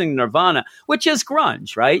he's listening to Nirvana, which is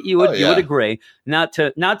grunge, right? You would agree. Not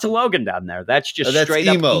to Logan down there. That's just straight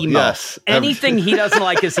emo, up emo. Yes. Anything he doesn't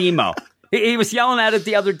like is emo. He was yelling at it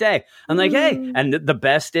the other day. I'm like, hey. And the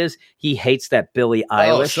best is he hates that Billie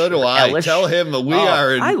Eilish. Oh, so do I. Eilish. Tell him we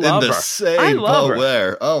are in the same boat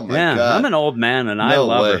there. Oh, my God. I'm an old man, and I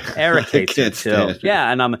love her. Eric hates her, too. Yeah,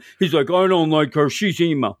 and he's like, I don't like her. She's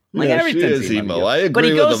emo. I'm like, everything's she is emo. I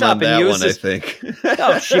agree with him on that one, I think.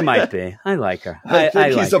 Oh, she might be. I like her. I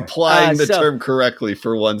think he's applying the term correctly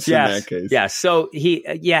for once in that case. Yeah, so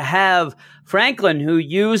you have Franklin, who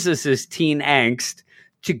uses his teen angst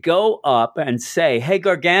to go up and say, hey,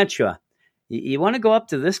 Gargantua, you want to go up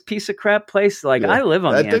to this piece of crap place? Like, I live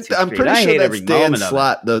on Yancey Street. I'm pretty sure that's Dan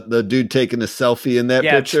Slott, the dude taking a selfie in that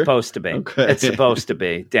picture. It's supposed to be. Okay. It's supposed to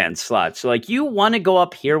be Dan Slott. So, like, you want to go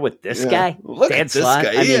up here with this guy? Look Dan at this Slott?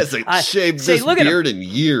 Guy. He hasn't shaved this beard in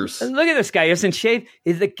years. Look at this guy. He hasn't shaved.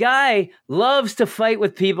 The guy loves to fight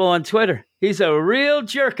with people on Twitter. He's a real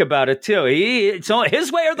jerk about it, too. It's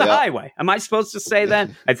his way or the highway. Am I supposed to say that?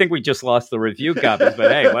 I think we just lost the review copies,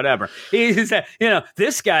 but hey, whatever. He's,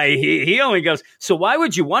 this guy, he only goes, so why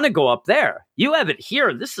would you want to go up there? You have it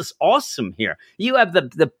here. This is awesome here. You have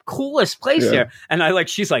the coolest place here. And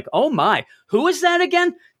she's like, oh my, who is that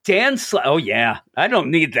again? Dan oh yeah, I don't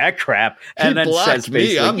need that crap. And then says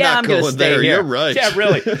basically, I'm not going to stay here. You're right. Yeah,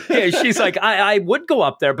 really. Yeah, she's like, I would go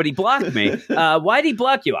up there, but he blocked me. Why'd he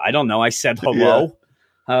block you? I don't know. I said hello.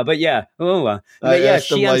 But yeah.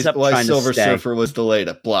 She ends up why trying Silver to stay. Surfer was delayed.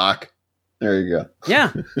 A block. There you go.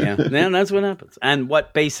 Yeah. Man, that's what happens. And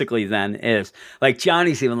what basically then is, like,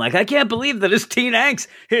 Johnny's even like, I can't believe that his teen angst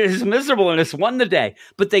is miserable and it's won the day.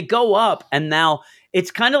 But they go up, and now it's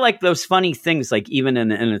kind of like those funny things, like even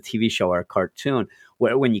in a TV show or a cartoon,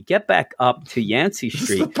 where when you get back up to Yancey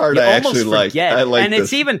Street, the part you I almost actually forget. I like and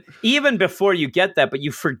this. It's even before you get that, but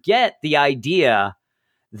you forget the idea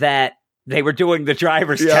that they were doing the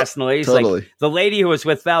driver's test. And like, the lady who was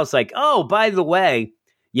with Val's like, oh, by the way,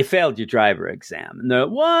 you failed your driver exam. And they're,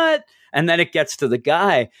 what? And then it gets to the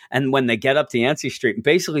guy. And when they get up to Yancey Street, and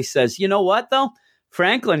basically says, you know what, though?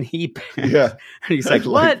 Franklin, he passed. And he's like,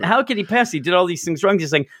 what? How could he pass? He did all these things wrong.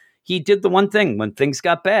 He's like, he did the one thing when things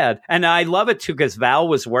got bad. And I love it, too, because Val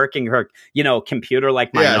was working her, computer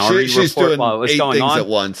like Minority Report while it was going on. At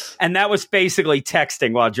once. And that was basically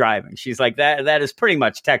texting while driving. She's like, that is pretty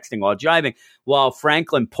much texting while driving, while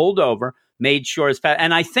Franklin pulled over, made sure his pants.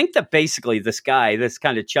 And I think that basically this guy, this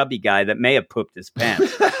kind of chubby guy that may have pooped his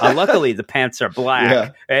pants. Luckily, the pants are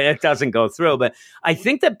black. It doesn't go through. But I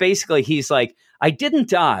think that basically he's like, I didn't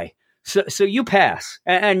die. So you pass.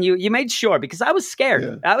 And you made sure, because I was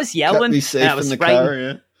scared. I was yelling. Kept me safe and I was in the frightened.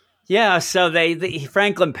 car, Yeah, so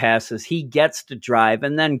Franklin passes. He gets to drive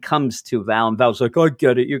and then comes to Val. And Val's like, I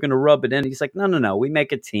get it. You're going to rub it in. He's like, no. We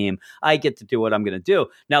make a team. I get to do what I'm going to do.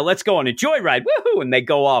 Now let's go on a joyride. Woohoo! And they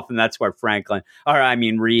go off. And that's where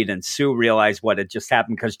Reed and Sue realize what had just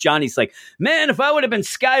happened. Because Johnny's like, man, if I would have been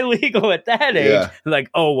sky legal at that age. Like,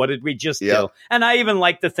 oh, what did we just do? And I even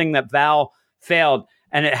like the thing that Val failed.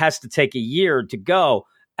 And it has to take a year to go.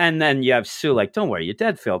 And then you have Sue like, don't worry, your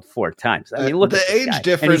dad failed 4 times. I mean, look the at this age guy.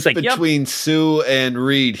 difference between Sue and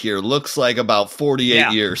Reed here looks like about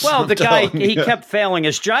 48 years. Well, the guy, he kept failing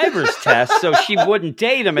his driver's test, so she wouldn't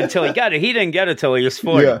date him until he got it. He didn't get it till he was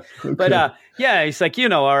 40. Yeah, okay. But he's like,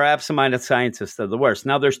 our absent-minded scientists are the worst.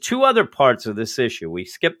 Now, there's 2 other parts of this issue. We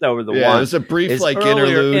skipped over the one. Yeah, there's a brief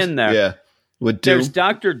interlude in there. Yeah, with Doom. There's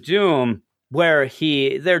Dr. Doom, where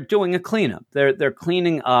they're doing a cleanup. They're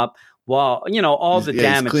cleaning up while all the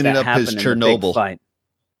damage cleaning that up happened his in Chernobyl the big fight.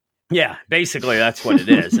 Yeah, basically that's what it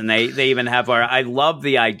is. And they even have I love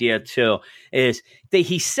the idea too, is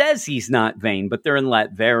he says he's not vain, but they're in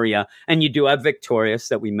Latveria. And you do have Victorious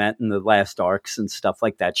that we met in the last arcs and stuff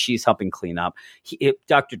like that. She's helping clean up.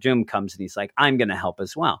 Dr. Doom comes and he's like, I'm going to help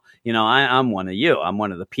as well. I'm one of you. I'm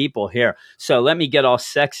one of the people here. So let me get all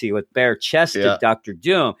sexy with bare-chested Dr.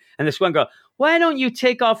 Doom. And this one girl, why don't you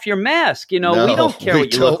take off your mask? We don't care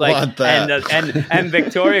what you look like. And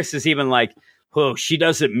Victorious is even like, oh, she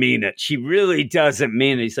doesn't mean it. She really doesn't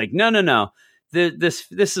mean it. He's like, no.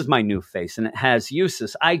 This is my new face, and it has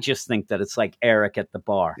uses. I just think that it's like Eric at the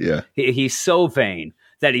bar. Yeah, he's so vain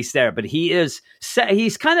that he's there, but he's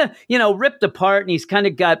kind of ripped apart, and he's kind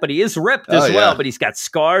of but he is ripped as well. But he's got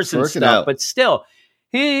scars and stuff. Out. But still,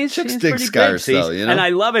 he's pretty scars, big. Though, and I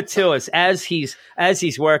love it too. As he's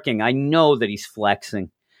working, I know that he's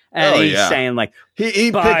flexing. And he's saying, like,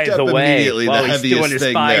 he by picked the up way, immediately while the he's doing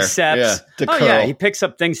his biceps. He picks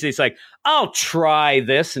up things. And he's like, I'll try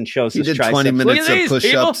this, and shows his triceps. He did 20 minutes of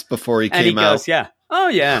push-ups before he came out.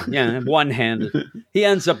 Goes, one-handed. He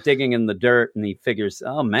ends up digging in the dirt, and he figures,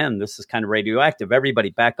 oh, man, this is kind of radioactive. Everybody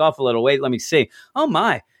back off a little. Wait, let me see. Oh,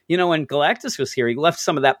 my. When Galactus was here, he left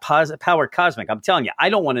some of that power cosmic. I'm telling you, I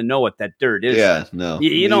don't want to know what that dirt is. Yeah, no.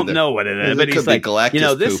 You don't know what it is. But he's like,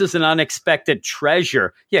 this is an unexpected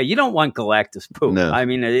treasure. Yeah, you don't want Galactus poop. No. I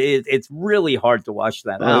mean, it's really hard to wash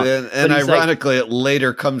that out. And ironically, it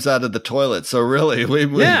later comes out of the toilet. So really, we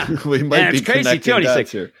might be connecting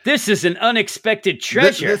dots here. This is an unexpected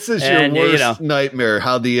treasure. This is your worst nightmare,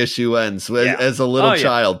 how the issue ends. As a little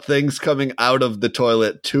child, things coming out of the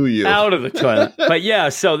toilet to you. Out of the toilet. But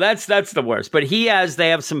so that's the worst. But they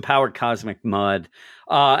have some powered cosmic mud.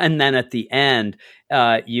 And then at the end,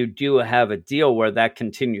 you do have a deal where that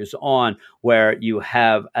continues on, where you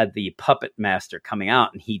have the Puppet Master coming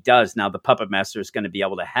out, and he does. Now the Puppet Master is going to be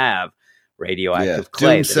able to have radioactive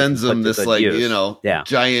clay. Doom sends him this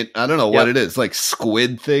giant, I don't know what it is, like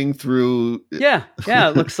squid thing through. Yeah.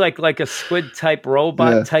 It looks like a squid type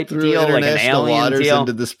robot type deal, like an alien waters deal.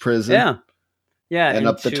 Into this prison. Yeah. And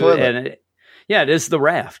up the toilet. It is the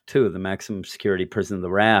Raft, too, the maximum security prison, the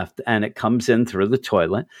Raft. And it comes in through the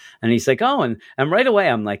toilet. And he's like, oh, and right away,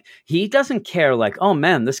 I'm like, he doesn't care, like, oh,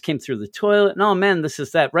 man, this came through the toilet. And, oh, man, this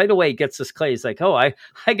is that. Right away, he gets this clay. He's like, oh, I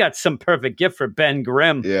got some perfect gift for Ben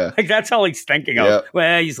Grimm. Yeah. Like, that's all he's thinking of.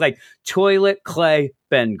 Well, he's like, toilet, clay,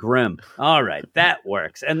 Ben Grimm. All right, that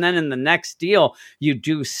works. And then in the next deal, you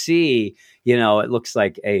do see, it looks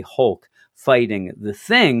like a Hulk fighting the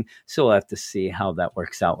Thing. So we'll have to see how that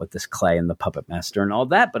works out with this clay and the Puppet Master and all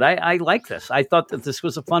that. But I like this. I thought that this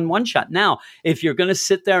was a fun one-shot. Now, if you're going to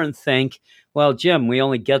sit there and think, well, Jim, we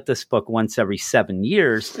only get this book once every 7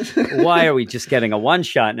 years. Why are we just getting a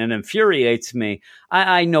one-shot? And it infuriates me.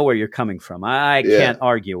 I know where you're coming from. I can't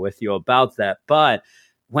argue with you about that. But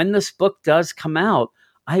when this book does come out,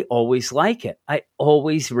 I always like it. I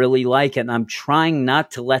always really like it. And I'm trying not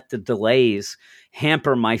to let the delays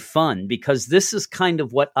hamper my fun, because this is kind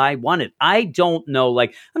of what I wanted. I don't know,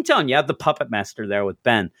 like, I'm telling you, I have the Puppet Master there with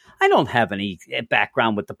Ben. I don't have any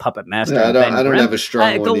background with the Puppet Master. No, I don't have a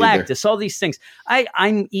strong one Galactus, either. all these things.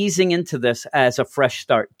 I'm easing into this as a fresh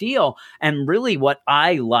start deal. And really what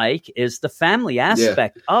I like is the family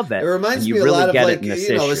aspect of it. It reminds me a lot of like, a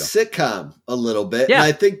sitcom a little bit. Yeah. And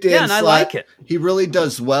I think Dan Slott, I like it. He really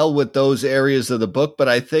does well with those areas of the book, but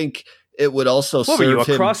I think it would also serve him. Were you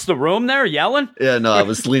across the room there yelling? Yeah, no, I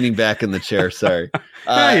was leaning back in the chair. Sorry.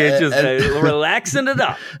 You're just relaxing it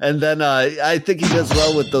up. And then I think he does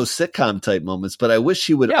well with those sitcom type moments, but I wish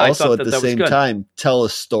he would also at the same time tell a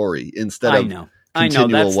story ined of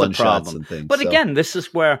continual one-shots and things. But again, this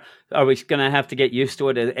is where are we going to have to get used to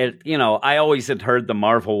it? I always had heard the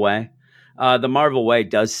Marvel way. The Marvel way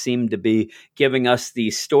does seem to be giving us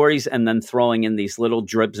these stories and then throwing in these little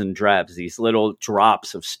dribs and drabs, these little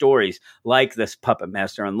drops of stories like this Puppet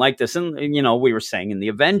Master and like this. And, we were saying in the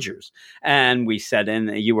Avengers, and we said,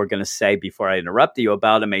 and you were going to say before I interrupted you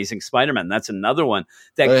about Amazing Spider-Man. That's another one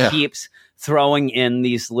that keeps throwing in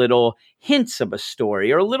these little hints of a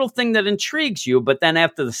story or a little thing that intrigues you. But then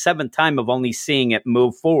after the 7th time of only seeing it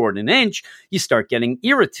move forward an inch, you start getting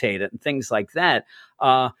irritated and things like that.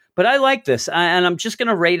 But I like this, and I'm just going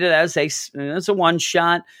to rate it as a one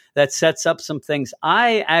shot that sets up some things.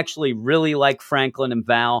 I actually really like Franklin and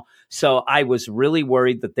Val, so I was really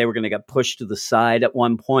worried that they were going to get pushed to the side at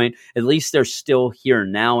one point. At least they're still here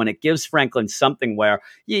now, and it gives Franklin something where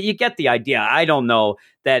you get the idea. I don't know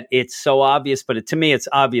that it's so obvious, but to me, it's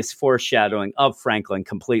obvious foreshadowing of Franklin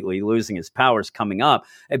completely losing his powers coming up,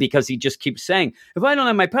 because he just keeps saying, if I don't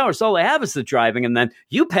have my powers, all I have is the driving, and then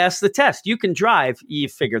you pass the test, you can drive. You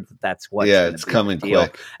figured that's what. Yeah, it's coming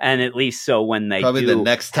quick. And at least so when they probably the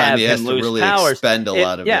next time he has to really expend a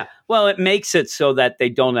lot of it. Yeah. Well, it makes it so that they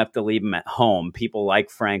don't have to leave him at home. People like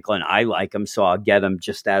Franklin. I like him, so I'll get him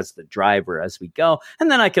just as the driver as we go. And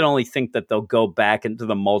then I can only think that they'll go back into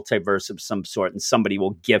the multiverse of some sort, and somebody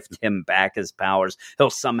will gift him back his powers. He'll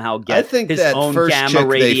somehow get his own gamma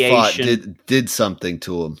radiation. They fought did something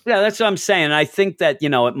to him. Yeah, that's what I'm saying. I think that,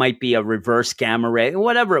 it might be a reverse gamma ray,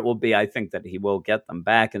 whatever it will be. I think that he will get them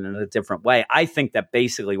back in a different way. I think that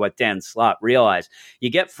basically what Dan Slott realized, you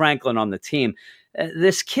get Franklin on the team.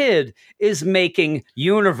 This kid is making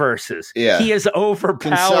universes. Yeah. He is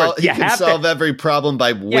overpowered. He can solve every problem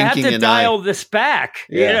by winking an eye. You have to dial this back.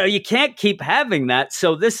 Yeah. You can't keep having that.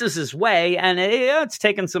 So this is his way, and it's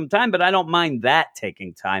taken some time, but I don't mind that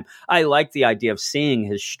taking time. I like the idea of seeing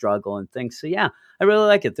his struggle and things. So yeah, I really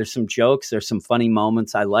like it. There's some jokes. There's some funny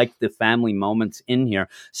moments. I like the family moments in here.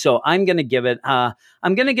 So I'm going to give it an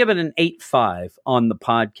 8.5 on the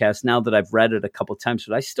podcast now that I've read it a couple times,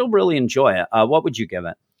 but I still really enjoy it. What would you give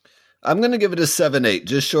it? I'm going to give it a 7.8,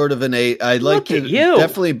 just short of an 8. I like it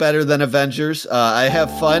definitely better than Avengers. I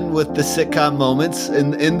have fun with the sitcom moments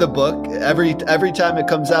in the book. Every time it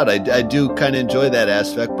comes out, I do kind of enjoy that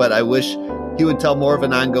aspect, but I wish he would tell more of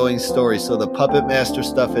an ongoing story. So the Puppet Master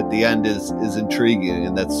stuff at the end is intriguing,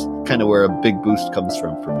 and that's kind of where a big boost comes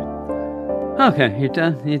from for me. Okay, you're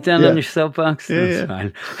done? You're done on your soapbox? That's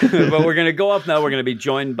fine. But we're going to go up now. We're going to be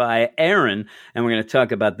joined by Aaron, and we're going to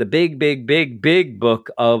talk about the big book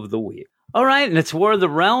of the week. All right, and it's War of the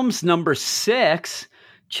Realms, number 6,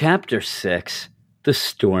 chapter 6. The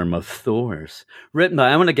Storm of Thors. Written by,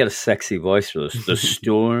 I want to get a sexy voice for this. The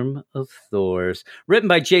Storm of Thors. Written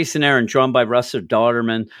by Jason Aaron, drawn by Russell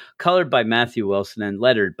Dauterman, colored by Matthew Wilson, and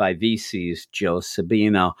lettered by VC's Joe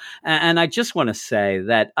Sabino. And I just want to say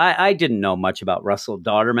that I didn't know much about Russell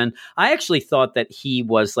Dauterman. I actually thought that he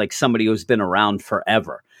was like somebody who's been around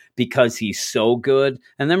forever, because he's so good,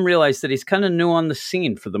 and then realized that he's kind of new on the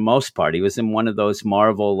scene for the most part. He was in one of those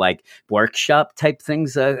Marvel like workshop type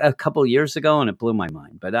things a couple years ago, and it blew my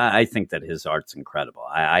mind. But I think that his art's incredible.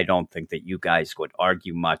 I don't think that you guys would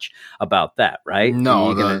argue much about that, right?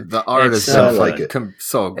 No, the art is so good.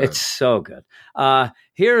 So good. It's so good.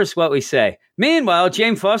 Here's what we say. Meanwhile,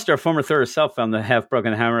 Jane Foster, former Thor herself, found the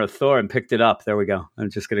half-broken hammer of Thor and picked it up. There we go.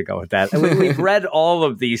 I'm just going to go with that. We've read all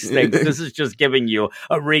of these things. This is just giving you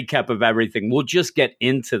a recap of everything. We'll just get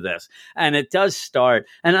into this. And it does start.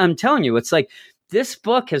 And I'm telling you, it's like, this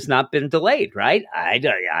book has not been delayed, right? I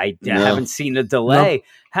haven't seen a delay. No.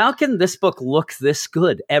 How can this book look this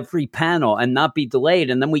good, every panel, and not be delayed?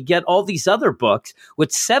 And then we get all these other books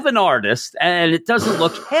with 7 artists, and it doesn't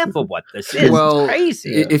look half of what this is. Well, it's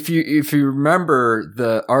crazy. If you remember,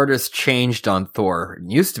 the artist changed on Thor.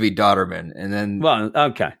 It used to be Dauterman, and then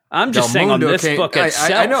okay. I'm just saying on this book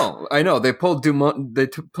itself. I know. They pulled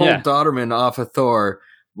Dauterman off of Thor.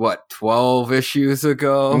 What, 12 issues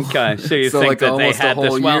ago? Okay, so you think like that they had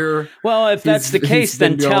this year? Well, if that's the case,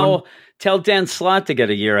 then tell Dan Slott to get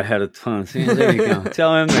a year ahead of time. See, there you go.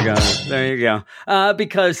 Tell him to go. There you go.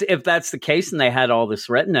 Because if that's the case and they had all this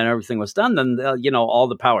written and everything was done, then, all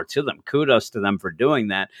the power to them. Kudos to them for doing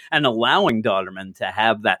that and allowing Dauterman to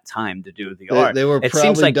have that time to do the art. They were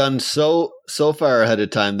probably done so far ahead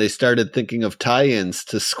of time. They started thinking of tie-ins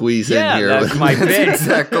to squeeze in here. Yeah, that's my thing.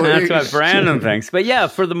 Exactly. That's what Brandon thinks. But yeah,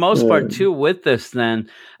 for the most part, too, with this, then,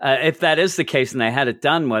 if that is the case and they had it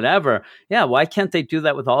done, whatever, why can't they do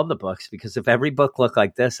that with all the books? Because if every book looked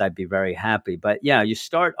like this, I'd be very happy. But yeah, you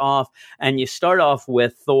start off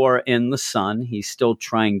with Thor in the sun. He's still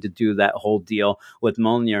trying to do that whole deal with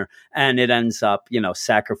Mjolnir, and it ends up,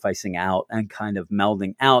 sacrificing out and kind of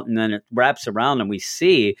melding out. And then it wraps around and we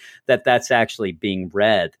see that that's actually being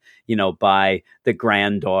read, by the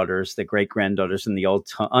granddaughters, the great-granddaughters in the old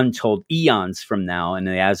untold eons from now in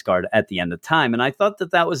the Asgard at the end of time. And I thought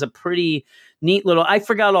that was a pretty neat little, I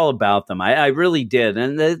forgot all about them. I really did.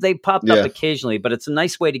 And they popped up occasionally, but it's a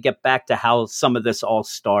nice way to get back to how some of this all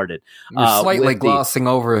started. You're slightly glossing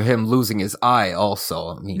over him losing his eye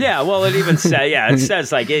also. I mean. Yeah, well, it even says, it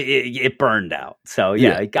says like it burned out. So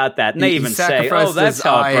I got that. And they even say, that's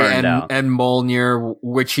how it burned out. And Mjolnir,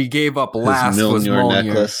 which he gave up last, was Mjolnir.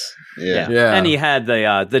 Necklace. Yeah. And he had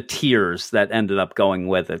the tears that ended up going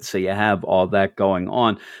with it. So you have all that going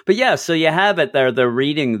on. But yeah, so you have it there. They're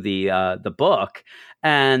reading the book.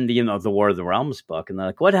 And, the War of the Realms book. And they're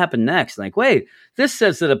like, what happened next? And like, wait, this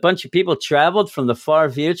says that a bunch of people traveled from the far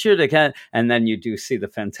future to and then you do see the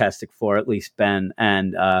Fantastic Four, at least Ben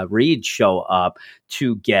and Reed show up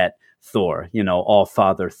to get Thor,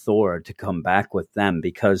 All-Father Thor, to come back with them,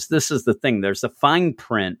 because this is the thing. There's a fine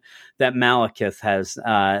print that Malekith has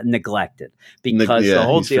neglected, because the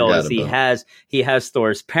whole deal is he has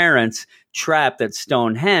Thor's parents trapped at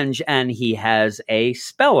Stonehenge, and he has a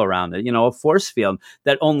spell around it, a force field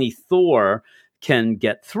that only Thor can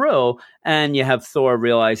get through. And you have Thor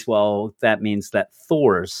realize, well, that means that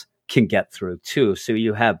Thor's can get through too. So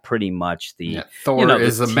you have pretty much Thor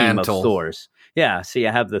is a mantle of Thor's. Yeah, so you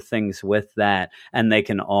have the things with that, and they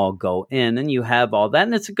can all go in, and you have all that,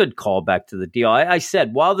 and it's a good callback to the deal. I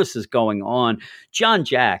said, while this is going on, John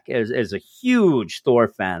Jack is a huge Thor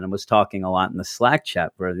fan and was talking a lot in the Slack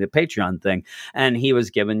chat for the Patreon thing, and he was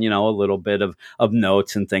given, a little bit of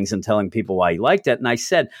notes and things and telling people why he liked it. And I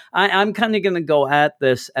said, I'm kind of going to go at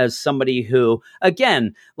this as somebody who,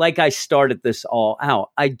 again, like I started this all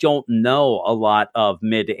out, I don't know a lot of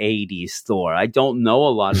mid-'80s Thor. I don't know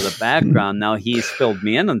a lot of the background. Now, he's filled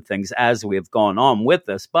me in on things as we have gone on with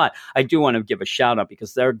this, but I do want to give a shout out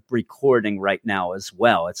because they're recording right now as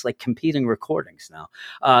well. It's like competing recordings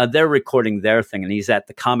now. They're recording their thing, and he's at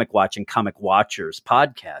the Comic Watch and Comic Watchers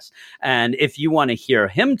podcast. And if you want to hear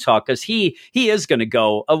him talk, because he is going to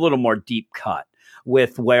go a little more deep cut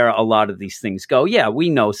with where a lot of these things go. Yeah,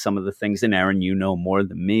 we know some of the things, and Aaron, you know more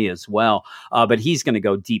than me as well, but he's going to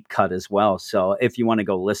go deep cut as well. So if you want to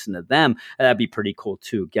go listen to them, that'd be pretty cool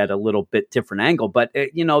to get a little bit different angle. But,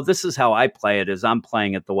 this is how I play it, is I'm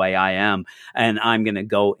playing it the way I am, and I'm going to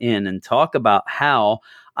go in and talk about how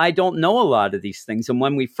I don't know a lot of these things. And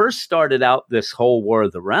when we first started out this whole War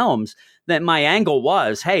of the Realms, that my angle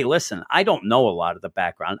was, hey, listen, I don't know a lot of the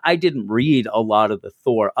background. I didn't read a lot of the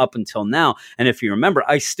Thor up until now. And if you remember,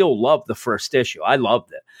 I still loved the first issue. I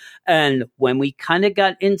loved it. And when we kind of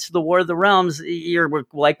got into the War of the Realms,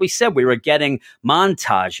 like we said, we were getting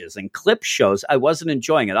montages and clip shows. I wasn't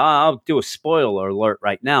enjoying it. I'll do a spoiler alert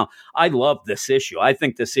right now. I love this issue. I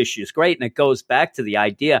think this issue is great. And it goes back to the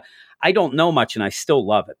idea, I don't know much, and I still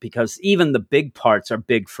love it, because even the big parts are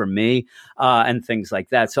big for me and things like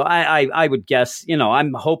that. So I would guess,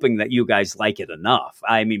 I'm hoping that you guys like it enough.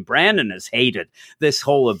 I mean, Brandon has hated this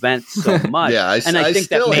whole event so much. Yeah, I think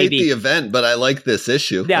still hate the event, but I like this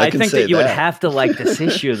issue. Yeah, I think that you would have to like this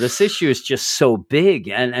issue. This issue is just so big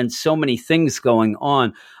and so many things going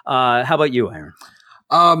on. How about you, Aaron?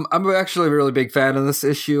 I'm actually a really big fan of this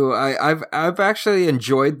issue. I've actually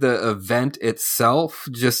enjoyed the event itself,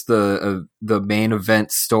 just the main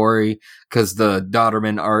event story, because the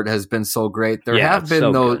Dodderman art has been so great. There have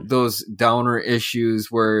been those downer issues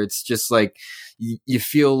where it's just like you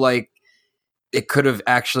feel like it could have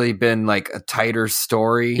actually been like a tighter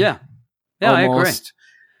story. Yeah, almost. I agree.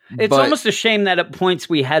 It's almost a shame that at points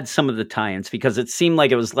we had some of the tie-ins, because it seemed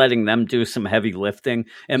like it was letting them do some heavy lifting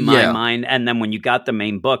in my mind. And then when you got the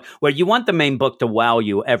main book, where you want the main book to wow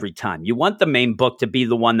you every time, you want the main book to be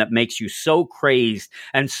the one that makes you so crazed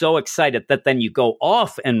and so excited that then you go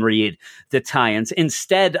off and read the tie-ins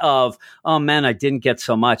instead of, oh man, I didn't get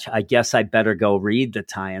so much, I guess I better go read the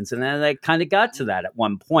tie-ins. And then I kind of got to that at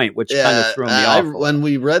one point, which kind of threw me off. When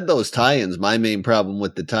we read those tie-ins, my main problem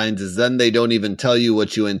with the tie-ins is then they don't even tell you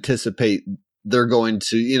what you anticipate they're going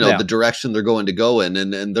to, the direction they're going to go in,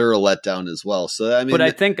 and they're a letdown as well. So I mean, but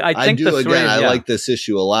I think I like this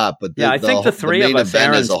issue a lot. But I think the three of us,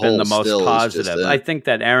 Aaron's been the most positive. I think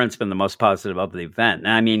that Aaron's been the most positive of the event.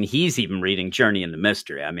 I mean, he's even reading Journey into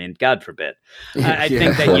Mystery. I mean, God forbid. I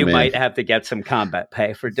think that you might have to get some combat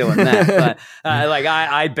pay for doing that. But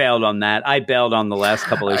I bailed on that. I bailed on the last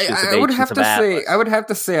couple issues of Agents of Atlas. I would have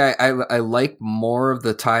to say I like more of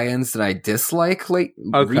the tie-ins than I dislike.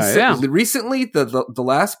 Recently, the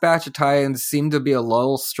last batch of tie-ins seemed to be a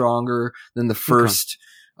little stronger than the first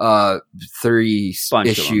 3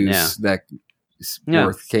 issues that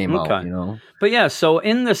Worth came out. But so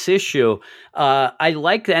in this issue, I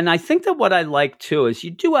like that, and I think that what I like too is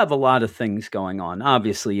you do have a lot of things going on.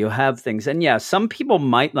 Obviously, you have things, and some people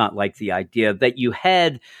might not like the idea that you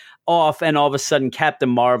head off and all of a sudden Captain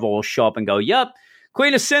Marvel will show up and go, "Yep,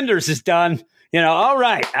 Queen of Cinders is done." All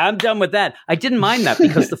right, I'm done with that. I didn't mind that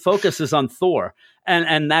because the focus is on Thor.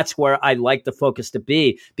 And that's where I like the focus to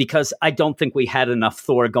be, because I don't think we had enough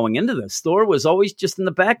Thor going into this. Thor was always just in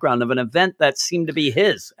the background of an event that seemed to be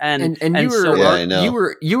his. And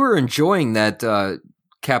you were enjoying that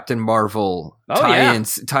Captain Marvel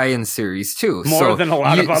tie-in series too. More than a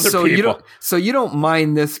lot of other people. You don't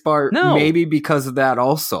mind this part, maybe because of that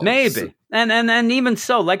also. Maybe. And even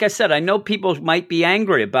so, like I said, I know people might be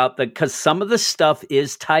angry about because some of the stuff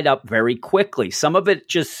is tied up very quickly. Some of it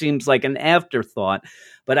just seems like an afterthought.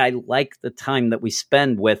 But I like the time that we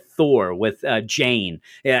spend with Thor, with Jane,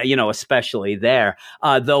 especially there.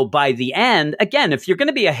 Though by the end, again, if you're going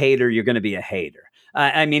to be a hater, you're going to be a hater.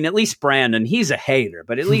 I mean, at least Brandon, he's a hater,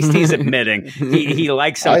 but at least he's admitting he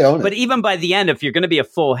likes him. But even by the end, if you're going to be a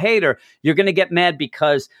full hater, you're going to get mad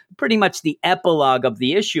because pretty much the epilogue of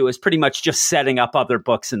the issue is pretty much just setting up other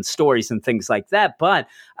books and stories and things like that. But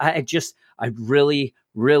I really,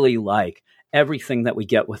 really like everything that we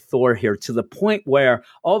get with Thor here, to the point where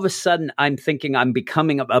all of a sudden I'm thinking I'm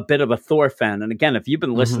becoming a bit of a Thor fan. And again, if you've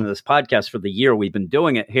been listening to this podcast for the year we've been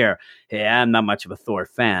doing it here, I'm not much of a Thor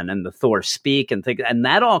fan, and the Thor speak and things, and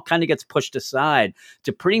that all kind of gets pushed aside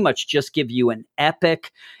to pretty much just give you an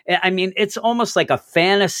epic. I mean, it's almost like a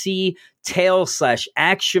fantasy tale /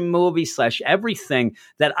 action movie / everything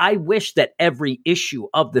that I wish that every issue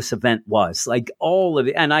of this event was like, all of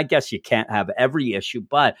it. And I guess you can't have every issue,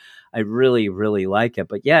 but I really, really like it.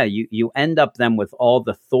 But yeah, you end up then with all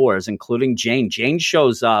the Thors, including Jane. Jane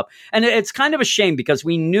shows up, and it's kind of a shame because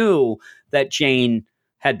we knew that Jane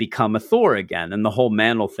had become a Thor again, and the whole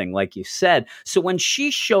mantle thing, like you said. So when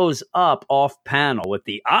she shows up off panel with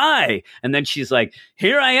the eye, and then she's like,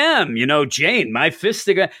 here I am, Jane, my fist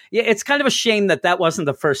again. Yeah, it's kind of a shame that wasn't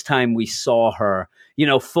the first time we saw her,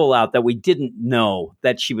 full out, that we didn't know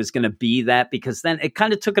that she was going to be that, because then it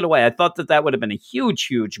kind of took it away. I thought that would have been a huge,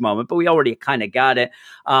 huge moment, but we already kind of got it.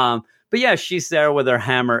 But yeah, she's there with her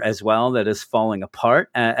hammer as well that is falling apart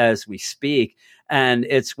as we speak. And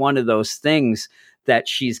it's one of those things that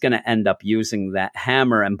she's going to end up using that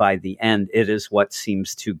hammer. And by the end, it is what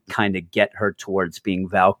seems to kind of get her towards being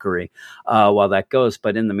Valkyrie while that goes.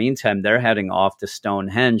 But in the meantime, they're heading off to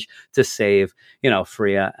Stonehenge to save,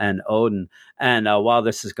 Freya and Odin. And while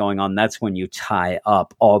this is going on, that's when you tie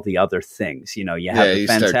up all the other things. You have the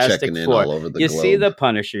Fantastic Four. You see the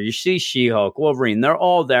Punisher. You see She-Hulk, Wolverine. They're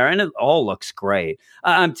all there, and it all looks great.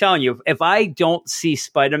 I'm telling you, if I don't see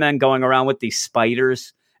Spider-Man going around with these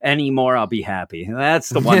spiders anymore, I'll be happy. That's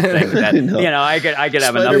the one thing that I could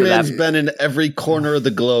have enough of that. Spider-Man's been in every corner of the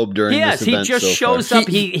globe during this event. He just shows up.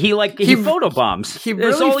 He photobombs.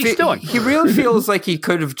 That's all he's doing. He really feels like he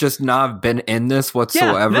could have just not been in this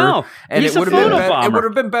whatsoever. Yeah, no, and it would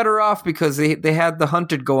have been better off because they had the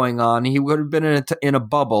Hunted going on. He would have been in a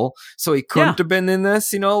bubble, so he couldn't have been in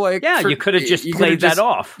this. You could have just played that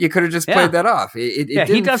off. You could have just played that off.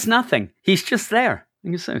 He does nothing. He's just there. You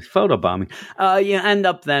can say photobombing. You end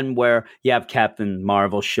up then where you have Captain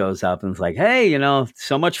Marvel shows up and is like, hey,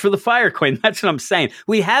 so much for the Fire Queen. That's what I'm saying.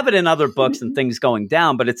 We have it in other books and things going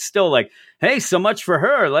down, but it's still like, hey, so much for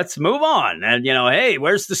her. Let's move on. And, hey,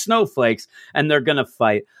 where's the snowflakes? And they're going to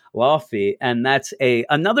fight Laufey. And that's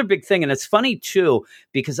another big thing. And it's funny, too,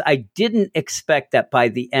 because I didn't expect that by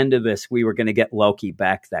the end of this, we were going to get Loki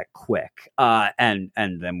back that quick. And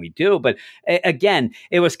then we do. But again,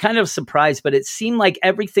 it was kind of a surprise, but it seemed like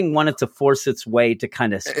everything wanted to force its way to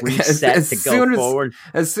kind of reset to go forward.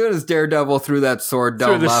 As soon as Daredevil threw that sword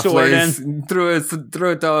down Laufey's,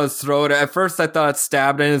 threw it down his throat. At first, I thought it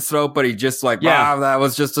stabbed in his throat, but he just wow, that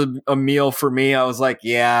was just a meal for me. I was like,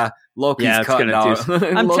 Loki's cutting out.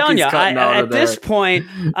 I'm telling you, at this point,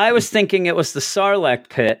 I was thinking it was the Sarlacc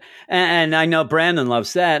pit, and I know Brandon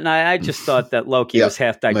loves that, and I just thought that Loki was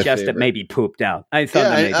half digested, maybe pooped out. I thought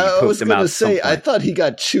that maybe I pooped him out. I thought he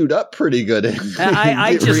got chewed up pretty good.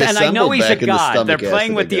 I know he's a god. They're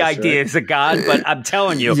playing with the idea he's a god, but I'm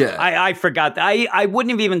telling you, I forgot. I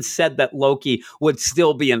wouldn't have even said that Loki would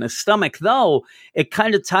still be in his stomach, though. It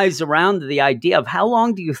kind of ties around to the idea of how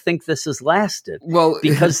long do you think this has lasted? Well,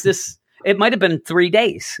 because it might have been 3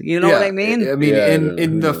 days. You know what I mean? I mean,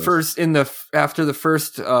 after the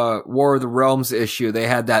first War of the Realms issue, they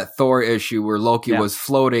had that Thor issue where Loki was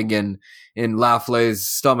floating in Laufey's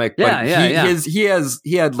stomach. But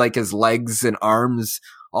he had like his legs and arms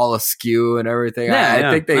all askew and everything.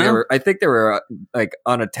 I think they were like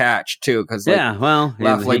unattached too, because he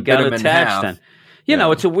got attached then.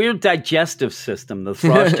 It's a weird digestive system the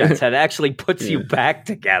Frost Giants had. Actually puts you back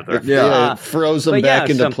together. It froze them back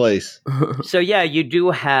into place. So, you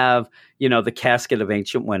do have, the Casket of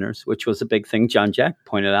Ancient Winners, which was a big thing. John Jack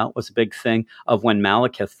pointed out was a big thing of when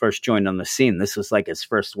Malekith first joined on the scene. This was like his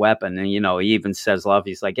first weapon. And, he even says,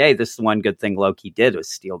 he's like, hey, this is the one good thing Loki did was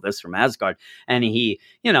steal this from Asgard. And he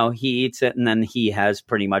eats it, and then he has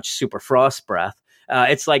pretty much super frost breath.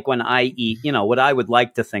 It's like when I eat, what I would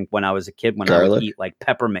like to think when I was a kid, when I would eat like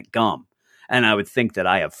peppermint gum. and I would think that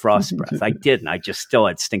I have frost breath. I didn't. I just still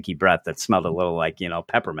had stinky breath that smelled a little like,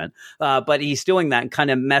 peppermint. But he's doing that and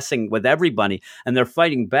kind of messing with everybody, and they're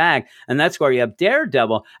fighting back. And that's where you have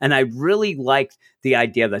Daredevil. And I really liked the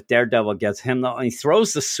idea that Daredevil gets him, and he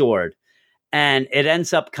throws the sword. And it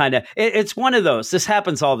ends up it's one of those. This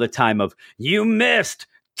happens all the time of, you missed.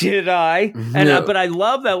 Did I? And but I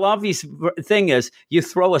love that Luffy's thing is you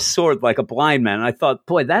throw a sword like a blind man. And I thought,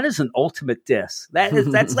 boy, that is an ultimate diss.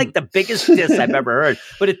 That's like the biggest diss I've ever heard.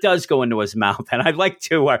 But it does go into his mouth, and I like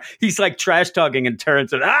to where he's like trash talking and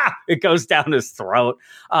turns and it goes down his throat.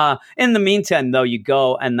 In the meantime, though, you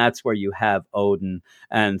go, and that's where you have Odin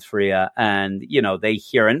and Freya, and they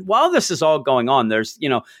hear. And while this is all going on, there's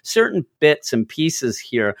certain bits and pieces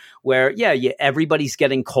here where everybody's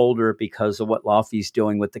getting colder because of what Luffy's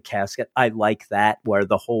doing with the casket. I like that, where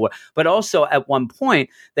but also at one point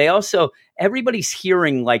everybody's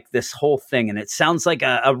hearing like this whole thing, and it sounds like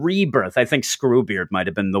a rebirth. I think Screwbeard might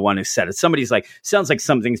have been the one who said it. Somebody's like, sounds like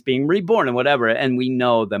something's being reborn and whatever. And we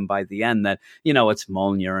know then by the end that, it's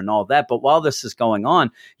Mjolnir and all that. But while this is going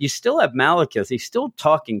on, you still have Malekith. He's still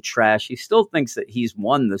talking trash. He still thinks that he's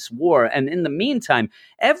won this war. And in the meantime,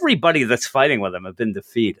 everybody that's fighting with him have been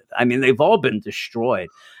defeated. I mean, they've all been destroyed.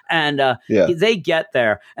 And they get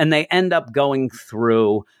there, and they end up going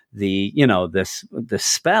through the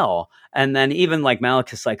spell, and then even like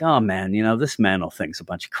Malekith's like, oh man, this Mantle thing's a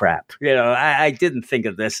bunch of crap. I didn't think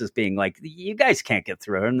of this as being like, you guys can't get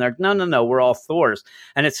through it. And they're no, we're all Thors.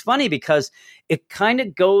 And it's funny because it kind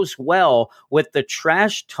of goes well with the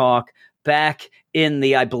trash talk back in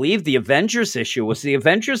I believe the Avengers issue. Was the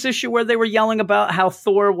Avengers issue where they were yelling about how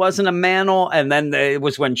Thor wasn't a mantle, and then it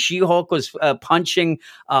was when She-Hulk was punching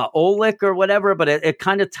Oleg or whatever, but it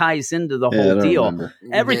kind of ties into the whole deal. Remember.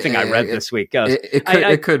 Everything I read this week goes.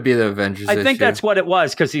 It could be the Avengers issue. I think that's what it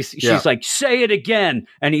was, because she's like, say it again,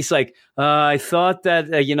 and he's like, I thought that,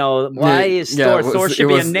 why is Thor? Thor should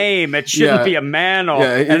be a name. It shouldn't be a mantle.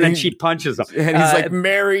 Yeah, and then she punches him. And he's like,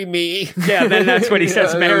 marry me. Yeah, then that's what he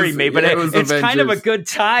says, marry me. But it's kind of a good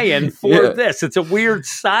tie-in for this. It's a weird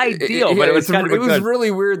side deal, but it was kind of it was really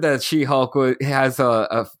weird that She-Hulk has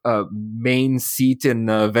a main seat in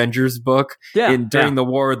the Avengers book during the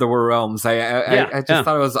War of the Realms. I just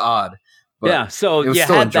thought it was odd. So you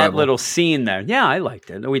had that little scene there. Yeah, I liked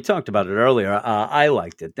it. We talked about it earlier. I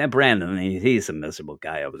liked it. And Brandon, he's a miserable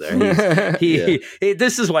guy over there. He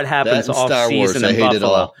this is what happens off season in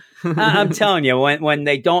Buffalo. I'm telling you, when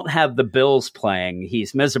they don't have the Bills playing,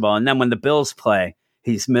 he's miserable. And then when the Bills play,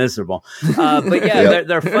 he's miserable. But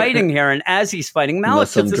they're fighting here. And as he's fighting,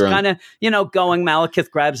 Malekith is kind of, going.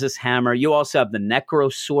 Malekith grabs his hammer. You also have the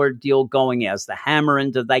Necro sword deal going. He has the hammer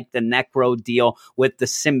into like the Necro deal with the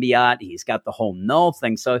symbiote. He's got the whole null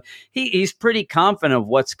thing. So he's pretty confident of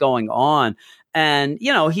what's going on. And,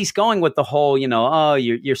 he's going with the whole, oh,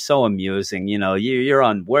 you're so amusing, you're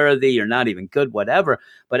unworthy, you're not even good, whatever.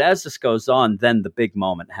 But as this goes on, then the big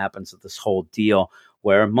moment happens with this whole deal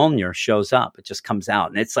where Mjolnir shows up. It just comes out,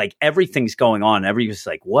 and it's like everything's going on. Everybody's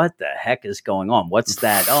like, what the heck is going on? What's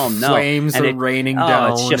that? Oh, no. Flames are raining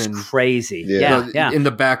down. It's just crazy. Yeah. In the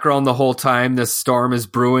background the whole time, this storm is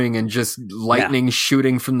brewing and just lightning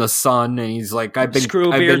shooting from the sun. And he's like,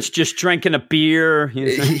 Screwbeard's just drinking a beer.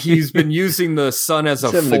 He's been using the sun as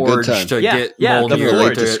a forge to get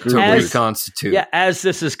Mjolnir to reconstitute. Yeah, as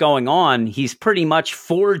this is going on, he's pretty much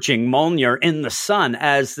forging Mjolnir in the sun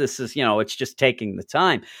as this is, it's just taking the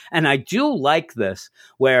time. And I do like this,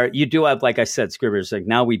 where you do have, like I said, Scribner's like,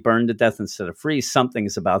 now we burn to death instead of freeze. Something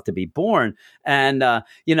is about to be born. And,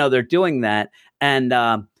 they're doing that. And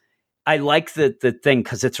I like the thing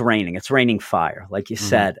because it's raining fire, like you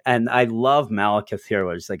said. And I love Malekith here,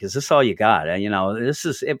 where it's like, is this all you got?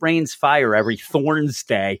 It rains fire every Thorns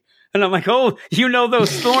Day. And I'm like, oh,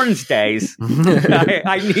 those Thorns days.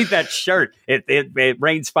 I need that shirt. It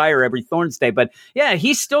rains fire every Thorns Day. But yeah,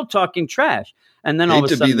 he's still talking trash. And then all of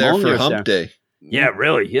a sudden, to be there for Hump Day. Yeah,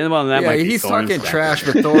 really. He's talking trash,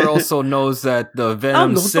 but Thor also knows that the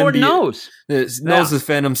Venom symbiote. Thor knows the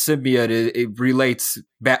Venom symbiote. It relates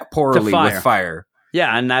poorly with fire.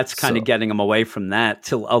 Yeah, and that's kind of getting him away from that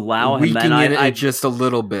to allow him. Weakening it just a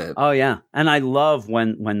little bit. Oh yeah, and I love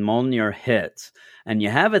when Mjolnir hits. And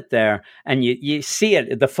you have it there, and you see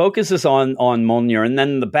it. The focus is on Mjolnir, and then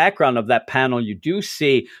in the background of that panel, you do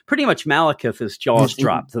see pretty much Malekith's jaws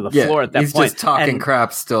drop to the floor at that point. He's just talking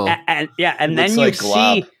crap still. And then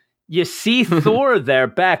you see Thor there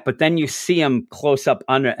back, but then you see him close up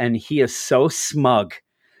under, and he is so smug.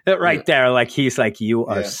 There, like he's like, you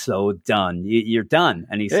are so done. You're done.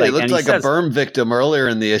 And he's like, he looked like a burn victim earlier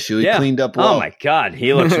in the issue. He cleaned up well. Oh my God,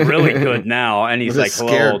 he looks really good now. And he's like,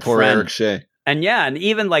 scared hello, poor friend. Eric Shea. And and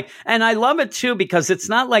even like, and I love it too, because it's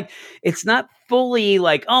not fully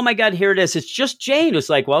like, oh my God, here it is. It's just Jane who's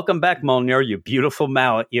like, welcome back, Mjolnir, you beautiful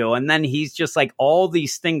mallet, you. And then he's just like all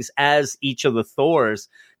these things as each of the Thors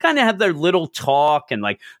kind of have their little talk and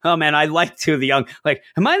like, oh man, I like to the young, like,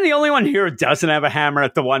 am I the only one here who doesn't have a hammer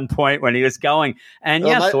at the one point when he was going? And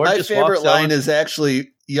Thor my just favorite line on. is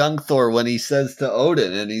actually young Thor when he says to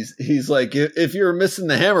Odin, and he's like, if you're missing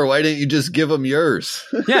the hammer, why didn't you just give him yours?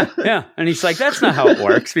 yeah. And he's like, that's not how it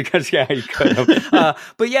works, because he could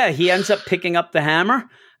have. But he ends up picking up the hammer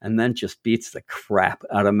and then just beats the crap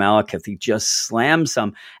out of Malekith. He just slams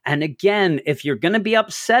him. And again, if you're going to be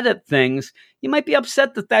upset at things, you might be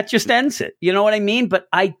upset that just ends it. You know what I mean? But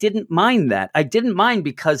I didn't mind that. I didn't mind,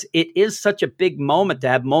 because it is such a big moment to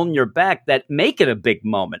have Mjolnir back, that make it a big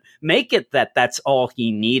moment. Make it that's all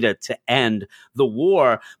he needed to end the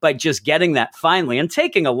war, by just getting that finally and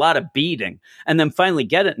taking a lot of beating and then finally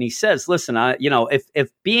get it. And he says, listen,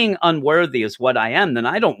 if being unworthy is what I am, then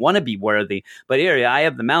I don't want to be worthy. But here, I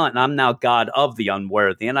have the mallet and I'm now God of the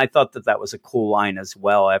unworthy. And I thought that was a cool line as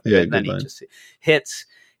well. Then he just hits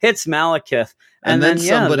Malekith. And then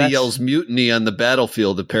somebody yells mutiny on the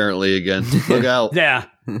battlefield, apparently, again. Look out. Yeah.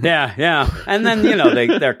 And then,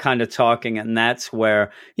 they're kind of talking, and that's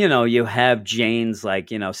where, you have Jane's like,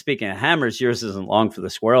 speaking of hammers, yours isn't long for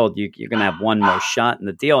this world. You're going to have one more shot in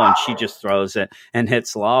the deal. And she just throws it and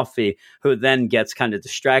hits Laufey, who then gets kind of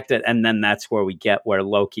distracted. And then that's where we get where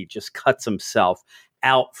Loki just cuts himself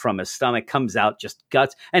out from his stomach, comes out just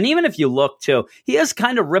guts. And even if you look too, he is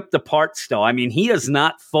kind of ripped apart still. I mean, he is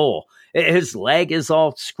not full. His leg is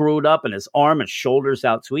all screwed up and his arm and shoulders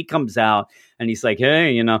out. So he comes out and he's like,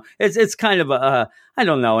 hey, it's kind of I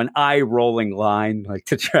don't know, an eye rolling line, like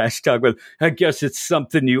to trash talk with, I guess it's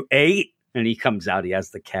something you ate. And he comes out, he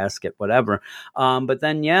has the casket, whatever. But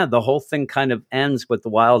then, the whole thing kind of ends with the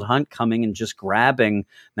Wild Hunt coming and just grabbing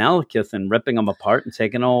Malekith and ripping him apart and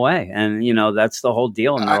taking him away. And, that's the whole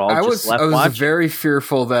deal. And they're all left watching. I was very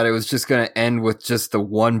fearful that it was just going to end with just the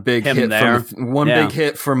one big hit big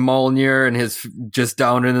hit from Mjolnir and his just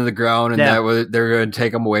down into the ground, and that they're going to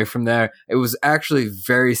take him away from there. It was actually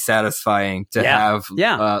very satisfying to have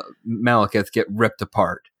Malekith get ripped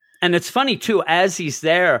apart. And it's funny, too, as he's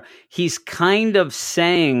there, he's kind of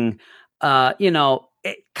saying, kind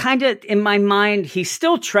of in my mind, he's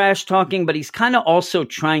still trash talking, but he's kind of also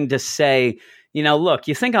trying to say, look,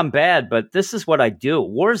 you think I'm bad, but this is what I do.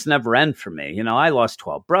 Wars never end for me. I lost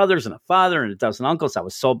 12 brothers and a father and a dozen uncles. I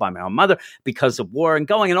was sold by my own mother because of war and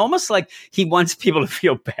going. And almost like he wants people to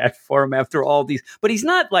feel bad for him after all these. But he's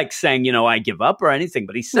not like saying, I give up or anything.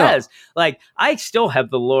 But he says, I still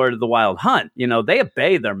have the Lord of the Wild Hunt. They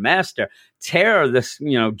obey their master. Tear this,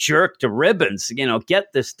 jerk to ribbons, get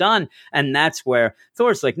this done. And that's where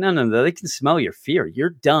Thor's like, no, they can smell your fear. You're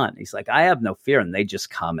done. He's like, I have no fear. And they just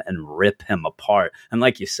come and rip him apart. And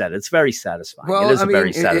like you said, it's very satisfying. Well, it is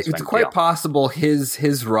very satisfying. It's quite possible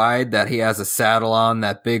his ride that he has a saddle on,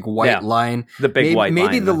 that big white lion. The big white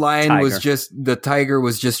lion. Maybe the lion was the tiger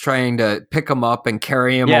was just trying to pick him up and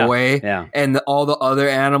carry him away. Yeah. And all the other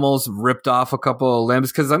animals ripped off a couple of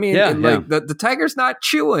limbs. Because, the tiger's not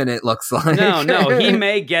chewing, it looks like. No, he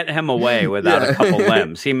may get him away without a couple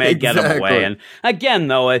limbs. He may get him away. And again,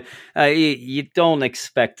 though, you don't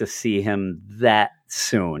expect to see him that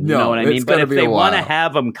soon. You know what I mean? But if they want to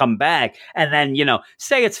have him come back, and then,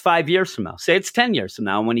 say it's 5 years from now, say it's 10 years from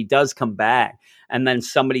now, and when he does come back, and then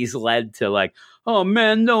somebody's led to like, oh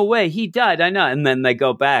man, no way, he died. I know. And then they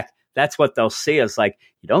go back. That's what they'll see is like,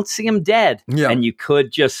 you don't see him dead. Yeah. And you could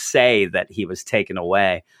just say that he was taken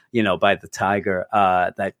away, by the tiger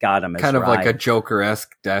that got him. Kind of like a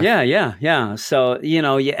Joker-esque death. Yeah. So,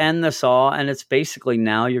 you end this all, and it's basically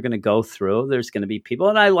now you're going to go through. There's going to be people.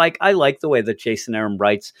 And I like the way that Jason Aaron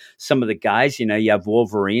writes some of the guys. You have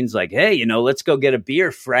Wolverine's like, hey, let's go get a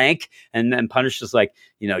beer, Frank. And then Punisher's like,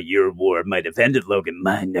 your war might have ended, Logan.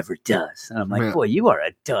 Mine never does. And I'm like, boy, you are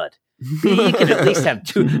a dud. You can at least have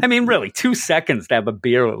 2 seconds to have a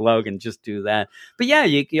beer with Logan. Just do that. But yeah,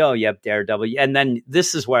 you have Daredevil. And then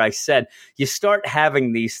this is where I said, you start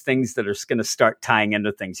having these things that are going to start tying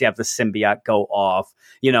into things. You have the symbiote go off.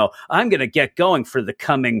 I'm going to get going for the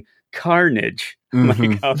coming carnage.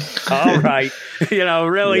 Mm-hmm. Like, all right.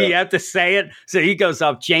 Really, you have to say it. So he goes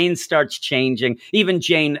off. Jane starts changing. Even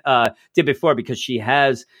Jane did before, because she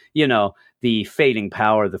has, the fading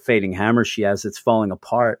power, the fading hammer she has, it's falling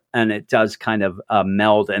apart, and it does kind of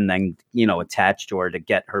meld and then, attach to her to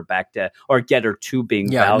get her back to, or get her to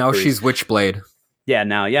being Valkyrie. Now she's Witchblade. Yeah,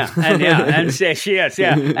 now, and she is,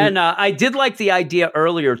 and I did like the idea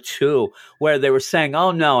earlier too, where they were saying,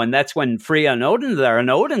 "Oh no," and that's when Freya and Odin are there, and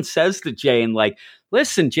Odin says to Jane, like,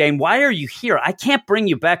 "Listen, Jane, why are you here? I can't bring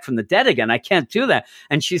you back from the dead again. I can't do that."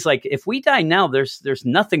 And she's like, "If we die now, there's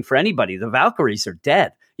nothing for anybody. The Valkyries are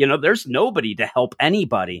dead. There's nobody to help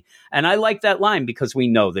anybody." And I like that line because we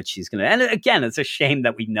know that she's going to. And again, it's a shame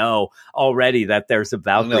that we know already that there's a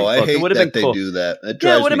Valkyrie book. I hate it would have that been cool. They do that.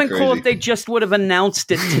 It would have been cool if they just would have announced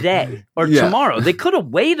it today or tomorrow. They could have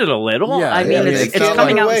waited a little. It's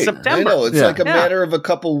coming out in September. I know it's like a matter of a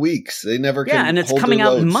couple weeks. They never can. Yeah, and it's coming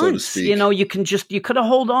out in months. You could have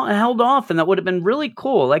held off, and that would have been really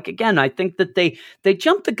cool. Like again, I think that they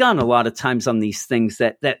jump the gun a lot of times on these things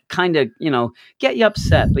that kind of get you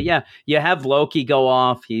upset. But yeah, you have Loki go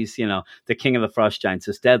off. He's the king of the frost giants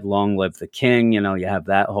is dead. Long live the king. You have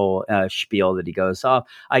that whole spiel that he goes off.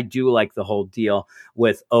 I do like the whole deal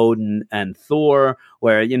with Odin and Thor,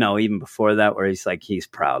 where even before that, where he's like he's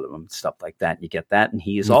proud of him, stuff like that. And you get that, and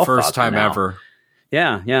he's all first time now. ever.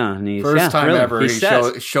 Yeah, and he's first time really, ever.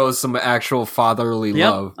 He shows some actual fatherly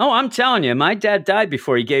love. Oh, I'm telling you, my dad died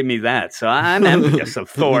before he gave me that, so I'm envious of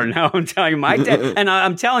Thor. Now I'm telling you, my dad, and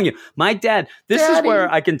I'm telling you, my dad. This Daddy. Is where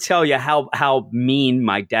I can tell you how mean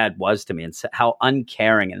my dad was to me, and how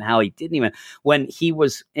uncaring, and how he didn't even when he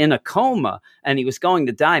was in a coma and he was going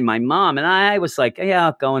to die. My mom and I was like, "Yeah,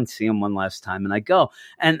 I'll go and see him one last time," and I go,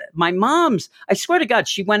 and my mom's. I swear to God,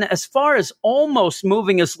 she went as far as almost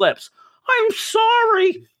moving his lips. "I'm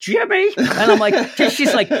sorry, Jimmy." And I'm like,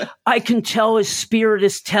 she's like, "I can tell his spirit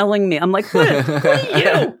is telling me." I'm like, what are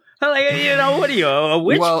you? Like, what are you, a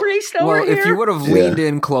witch priest over here? If you would have leaned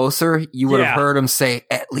in closer, you would have heard him say,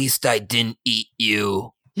 "At least I didn't eat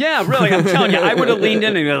you." Yeah, really, I'm telling you, I would have leaned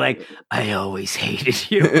in and be like, "I always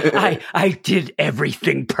hated you. I did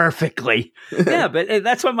everything perfectly." Yeah, but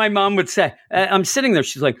that's what my mom would say. I'm sitting there,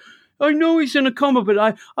 she's like, "I know he's in a coma,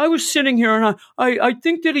 but I was sitting here and I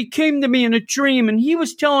think that he came to me in a dream and he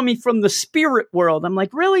was telling me from the spirit world." I'm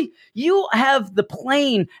like, "Really? You have the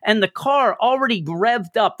plane and the car already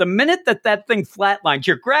revved up. The minute that thing flatlines,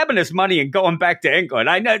 you're grabbing his money and going back to England.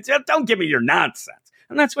 I know. Don't give me your nonsense."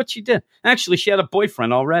 And that's what she did. Actually, she had a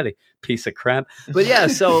boyfriend already. Piece of crap. But yeah,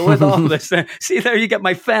 so with all this, see, there you get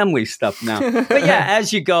my family stuff now. But yeah,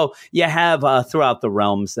 as you go, you have throughout the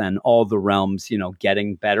realms and all the realms,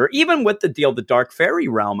 getting better. Even with the Dark Fairy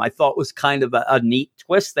realm, I thought was kind of a neat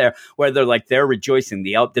twist there, where they're rejoicing.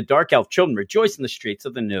 The Dark Elf children rejoice in the streets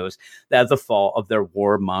of the news that the fall of their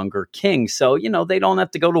warmonger king. So, they don't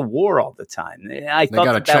have to go to war all the time. I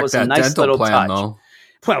thought that was a nice little touch. Though.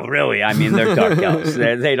 Well, really, I mean, they're dark elves.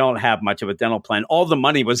 They don't have much of a dental plan. All the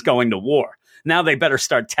money was going to war. Now they better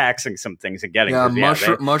start taxing some things and getting.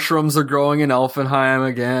 Mushrooms are growing in Elfenheim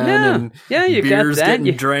again. Yeah, you beer's got that.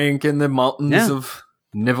 Getting drank in the mountains of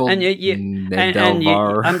Nivel. And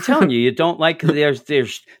I'm telling you, you don't like. There's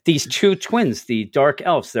these two twins, the dark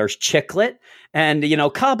elves. There's Chiclet and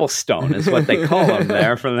Cobblestone is what they call them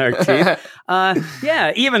there from their teeth.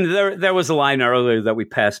 Even there was a line earlier that we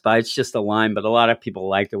passed by. It's just a line, but a lot of people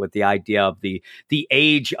liked it with the idea of the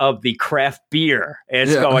age of the craft beer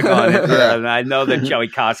is going on. And I know that Joey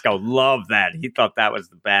Costco loved that. He thought that was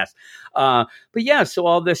the best. But yeah, so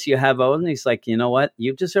all this you have Odin. He's like, "You know what?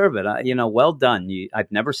 You deserve it. Well done. I've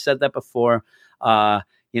never said that before."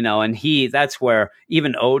 And that's where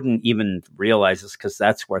even Odin even realizes, because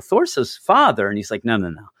that's where Thor's his father. And he's like, no,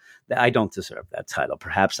 I don't deserve that title.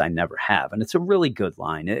 Perhaps I never have. And it's a really good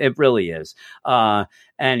line. It really is.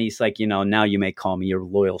 And he's like, now you may call me your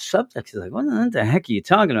loyal subject. He's like, what the heck are you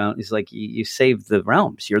talking about? He's like, you saved the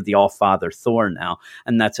realms. You're the all-father Thor now.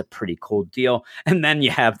 And that's a pretty cool deal. And then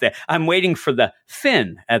you have I'm waiting for the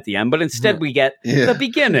Finn at the end, but instead we get the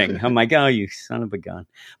beginning. I'm like, oh, you son of a gun.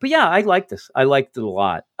 But yeah, I like this. I liked it a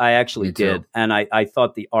lot. I actually did. And I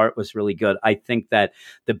thought the art was really good. I think that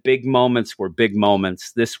the big moments were big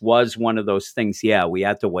moments. This was one of those things. Yeah, we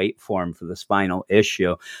had to wait for him for this final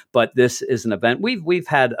issue. But this is an event. We've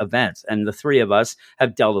had events, and the three of us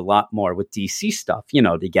have dealt a lot more with DC stuff,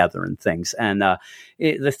 together and things. And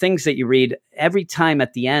the things that you read every time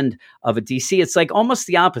at the end of a DC, it's like almost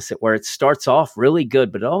the opposite, where it starts off really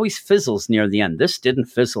good, but it always fizzles near the end. This didn't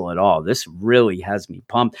fizzle at all. This really has me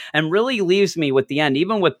pumped and really leaves me with the end,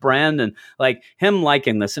 even with Brandon, like him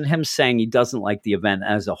liking this and him saying he doesn't like the event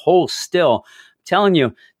as a whole. Still, I'm telling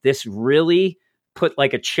you, this really put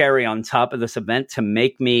like a cherry on top of this event to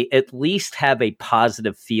make me at least have a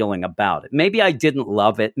positive feeling about it. Maybe I didn't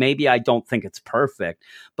love it. Maybe I don't think it's perfect.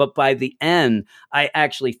 But by the end, I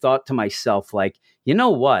actually thought to myself, like, you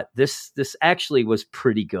know what? This actually was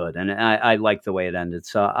pretty good, and I like the way it ended.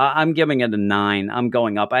 So I'm giving it a 9. I'm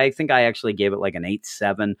going up. I think I actually gave it like an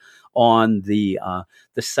 8.7 on the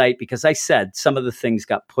site, because I said some of the things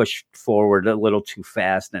got pushed forward a little too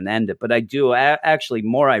fast and ended. But I do actually,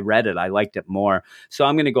 more I read it, I liked it more. So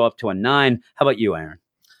I'm going to go up to a 9. How about you, Aaron?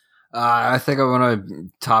 I think I want to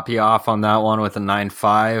top you off on that one with a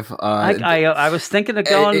 9.5. I was thinking of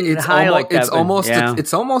going high like that.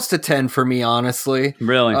 It's almost a 10 for me, honestly.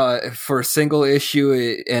 Really? For a single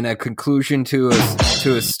issue and a conclusion to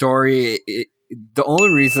a story. The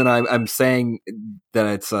only reason I'm saying that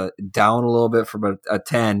it's down a little bit from a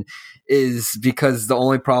 10 is because the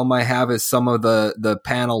only problem I have is some of the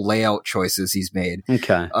panel layout choices he's made.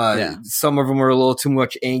 Okay. Some of them are a little too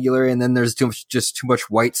much angular, and then there's just too much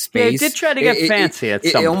white space. Yeah, he did try to get fancy at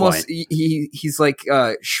some point. He's like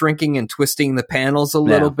shrinking and twisting the panels a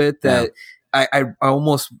little bit. That I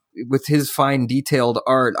almost, with his fine detailed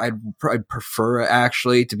art, I'd prefer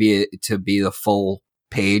actually to be the full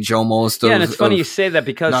page almost. And it's funny you say that,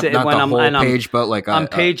 because not when the whole page, but like I'm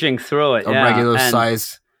paging through it, a regular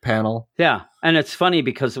size panel. Yeah, and it's funny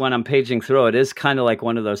because when I'm paging through it, is kind of like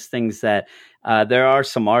one of those things that there are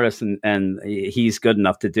some artists, and he's good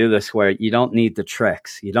enough to do this, where you don't need the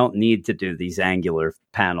tricks, you don't need to do these angular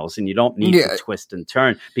panels, and you don't need to twist and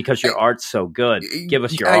turn, because your art's so good. Give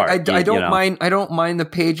us your art. I don't mind. I don't mind the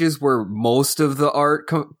pages where most of the art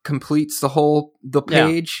completes the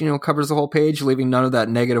page. You know, covers the whole page, leaving none of that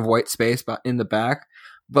negative white space in the back.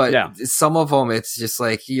 But some of them, it's just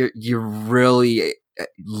like you're really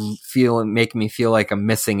making me feel like I'm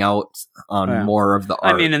missing out on more of the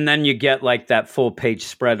art. I mean, and then you get like that full page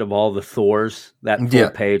spread of all the Thors. That full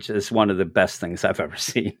page is one of the best things I've ever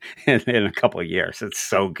seen in a couple of years. It's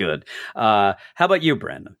so good. How about you,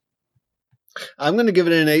 Brandon? I'm going to give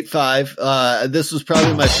it an 8.5. This was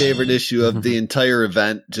probably my favorite issue of the entire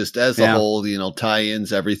event, just as a whole,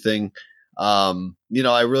 tie-ins, everything.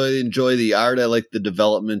 I really enjoy the art. I like the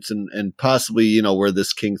developments and possibly, where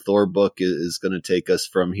this King Thor book is going to take us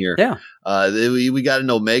from here. Yeah. We got an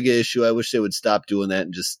Omega issue. I wish they would stop doing that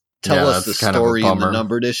and just tell us the story in the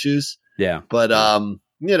numbered issues. Yeah. But,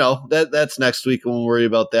 that's next week, and we'll worry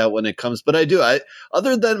about that when it comes. But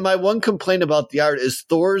other than my one complaint about the art is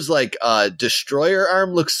Thor's destroyer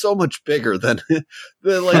arm looks so much bigger than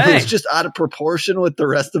it's just out of proportion with the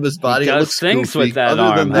rest of his body. He does it looks things goofy. with that other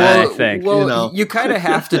arm, than that, I think. Well, you kind of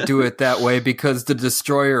have to do it that way because the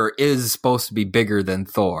destroyer is supposed to be bigger than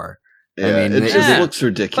Thor. Yeah, I mean, it just looks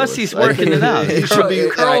ridiculous. Plus, he's working it out. He should be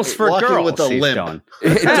curls for girls with a limp.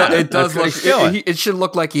 It does look. It should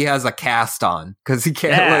look like he has a cast on, because he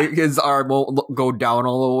can't. His arm won't go down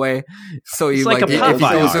all the way. So he like if he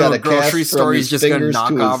goes to a grocery store, he's just going to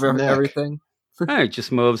knock off everything. It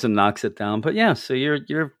just moves and knocks it down. But so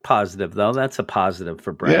you're positive though. That's a positive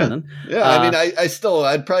for Brandon. Yeah. I mean,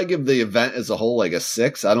 I'd probably give the event as a whole like a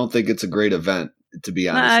 6. I don't think it's a great event, to be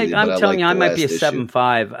honest. I'm telling you, I might be a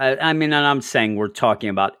 7.5. I mean, and I'm saying we're talking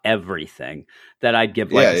about everything, that I'd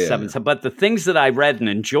give a 7. But the things that I read and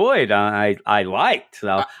enjoyed, I liked.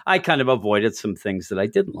 So I kind of avoided some things that I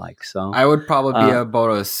didn't like. So I would probably be about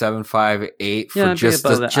a 7.5, 8 for just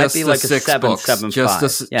the 6 books, 7.5.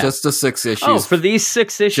 Just the 6 issues. Oh, for these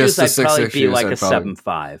 6 issues, I'd probably be like a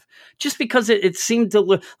 7.5. Just because it seemed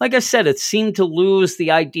to, like I said, it seemed to lose the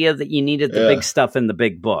idea that you needed the big stuff in the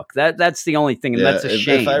big book. That's the only thing, and that's a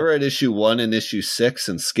shame. If I read issue 1 and issue 6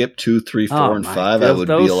 and skip 2, 3, 4, and 5, I would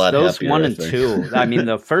be a lot happier. Those 1 and 2. I mean,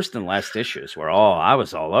 the first and last issues were I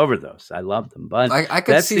was all over those. I loved them. But I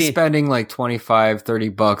could see spending like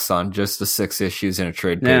 $25-$30 on just the 6 issues in a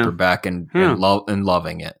trade paperback and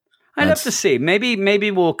loving it. I'd have to see.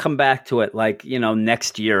 Maybe we'll come back to it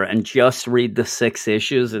next year and just read the 6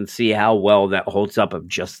 issues and see how well that holds up of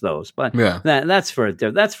just those. But that's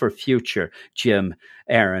for future, Jim,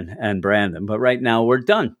 Aaron, and Brandon. But right now we're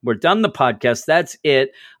done. We're done the podcast. That's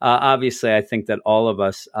it. Obviously, I think that all of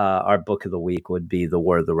us, our book of the week would be the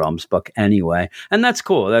War of the Realms book anyway. And that's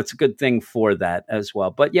cool. That's a good thing for that as well.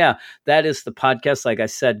 But that is the podcast. Like I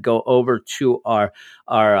said, go over to our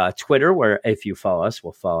Twitter, where if you follow us,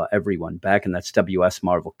 we'll follow everyone back. And that's WS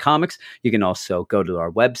Marvel Comics. You can also go to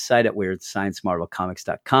our website at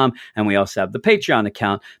WeirdScienceMarvelComics.com. And we also have the Patreon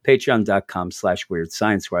account,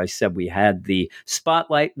 patreon.com/WeirdScience, where I said we had the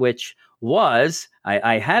spotlight, which was,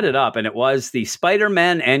 I had it up, and it was the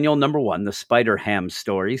Spider-Man Annual #1, the Spider-Ham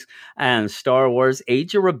stories, and Star Wars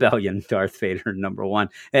Age of Rebellion, Darth Vader #1,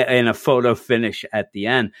 and a photo finish at the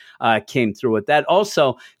end came through with that.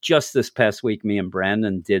 Also, just this past week, me and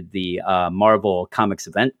Brandon did the Marvel Comics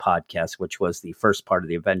Event podcast, which was the first part of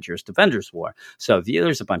the Avengers Defenders War. So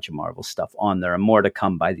there's a bunch of Marvel stuff on there, and more to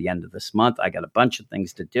come by the end of this month. I got a bunch of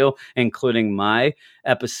things to do, including my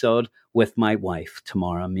episode with my wife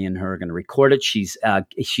tomorrow. Me and her are going to record it. She's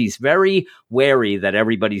very wary that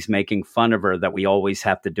everybody's making fun of her, that we always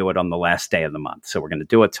have to do it on the last day of the month. So we're going to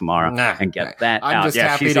do it tomorroor and get that out. Just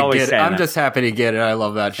happy to get it. I'm just happy to get it. I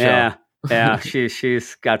love that show. Yeah,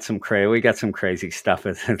 she's got we got some crazy stuff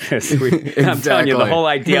this week. Exactly. I'm telling you, the whole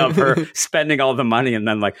idea of her spending all the money and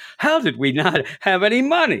then like, how did we not have any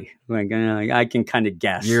money? Like, I can kind of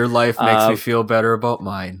guess. Your life makes me feel better about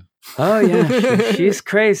mine. Oh yeah, she's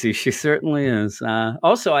crazy. She certainly is.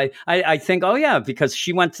 Also, I think, because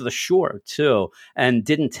she went to the shore too and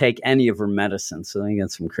didn't take any of her medicine, so they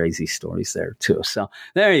got some crazy stories there too. So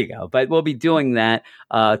there you go. But we'll be doing that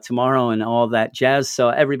tomorrow and all that jazz. So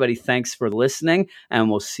everybody, thanks for listening,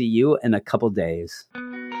 and we'll see you in a couple days.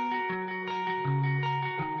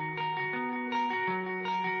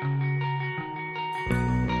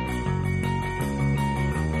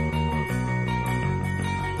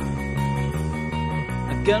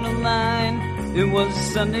 Got a line, it was a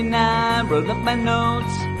Sunday night, wrote up my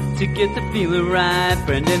notes to get the feeling right.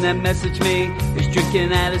 Brendan had messaged me, he's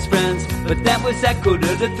drinking at his friends, but that was at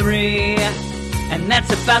 2:45. And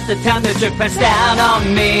that's about the time the jerk passed out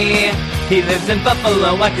on me. He lives in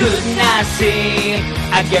Buffalo, why couldn't I see?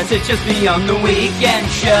 I guess it's just beyond the weekend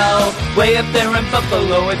show. Way up there in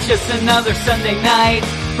Buffalo, it's just another Sunday night.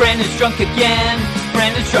 Brandon's drunk again,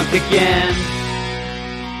 Brandon's drunk again.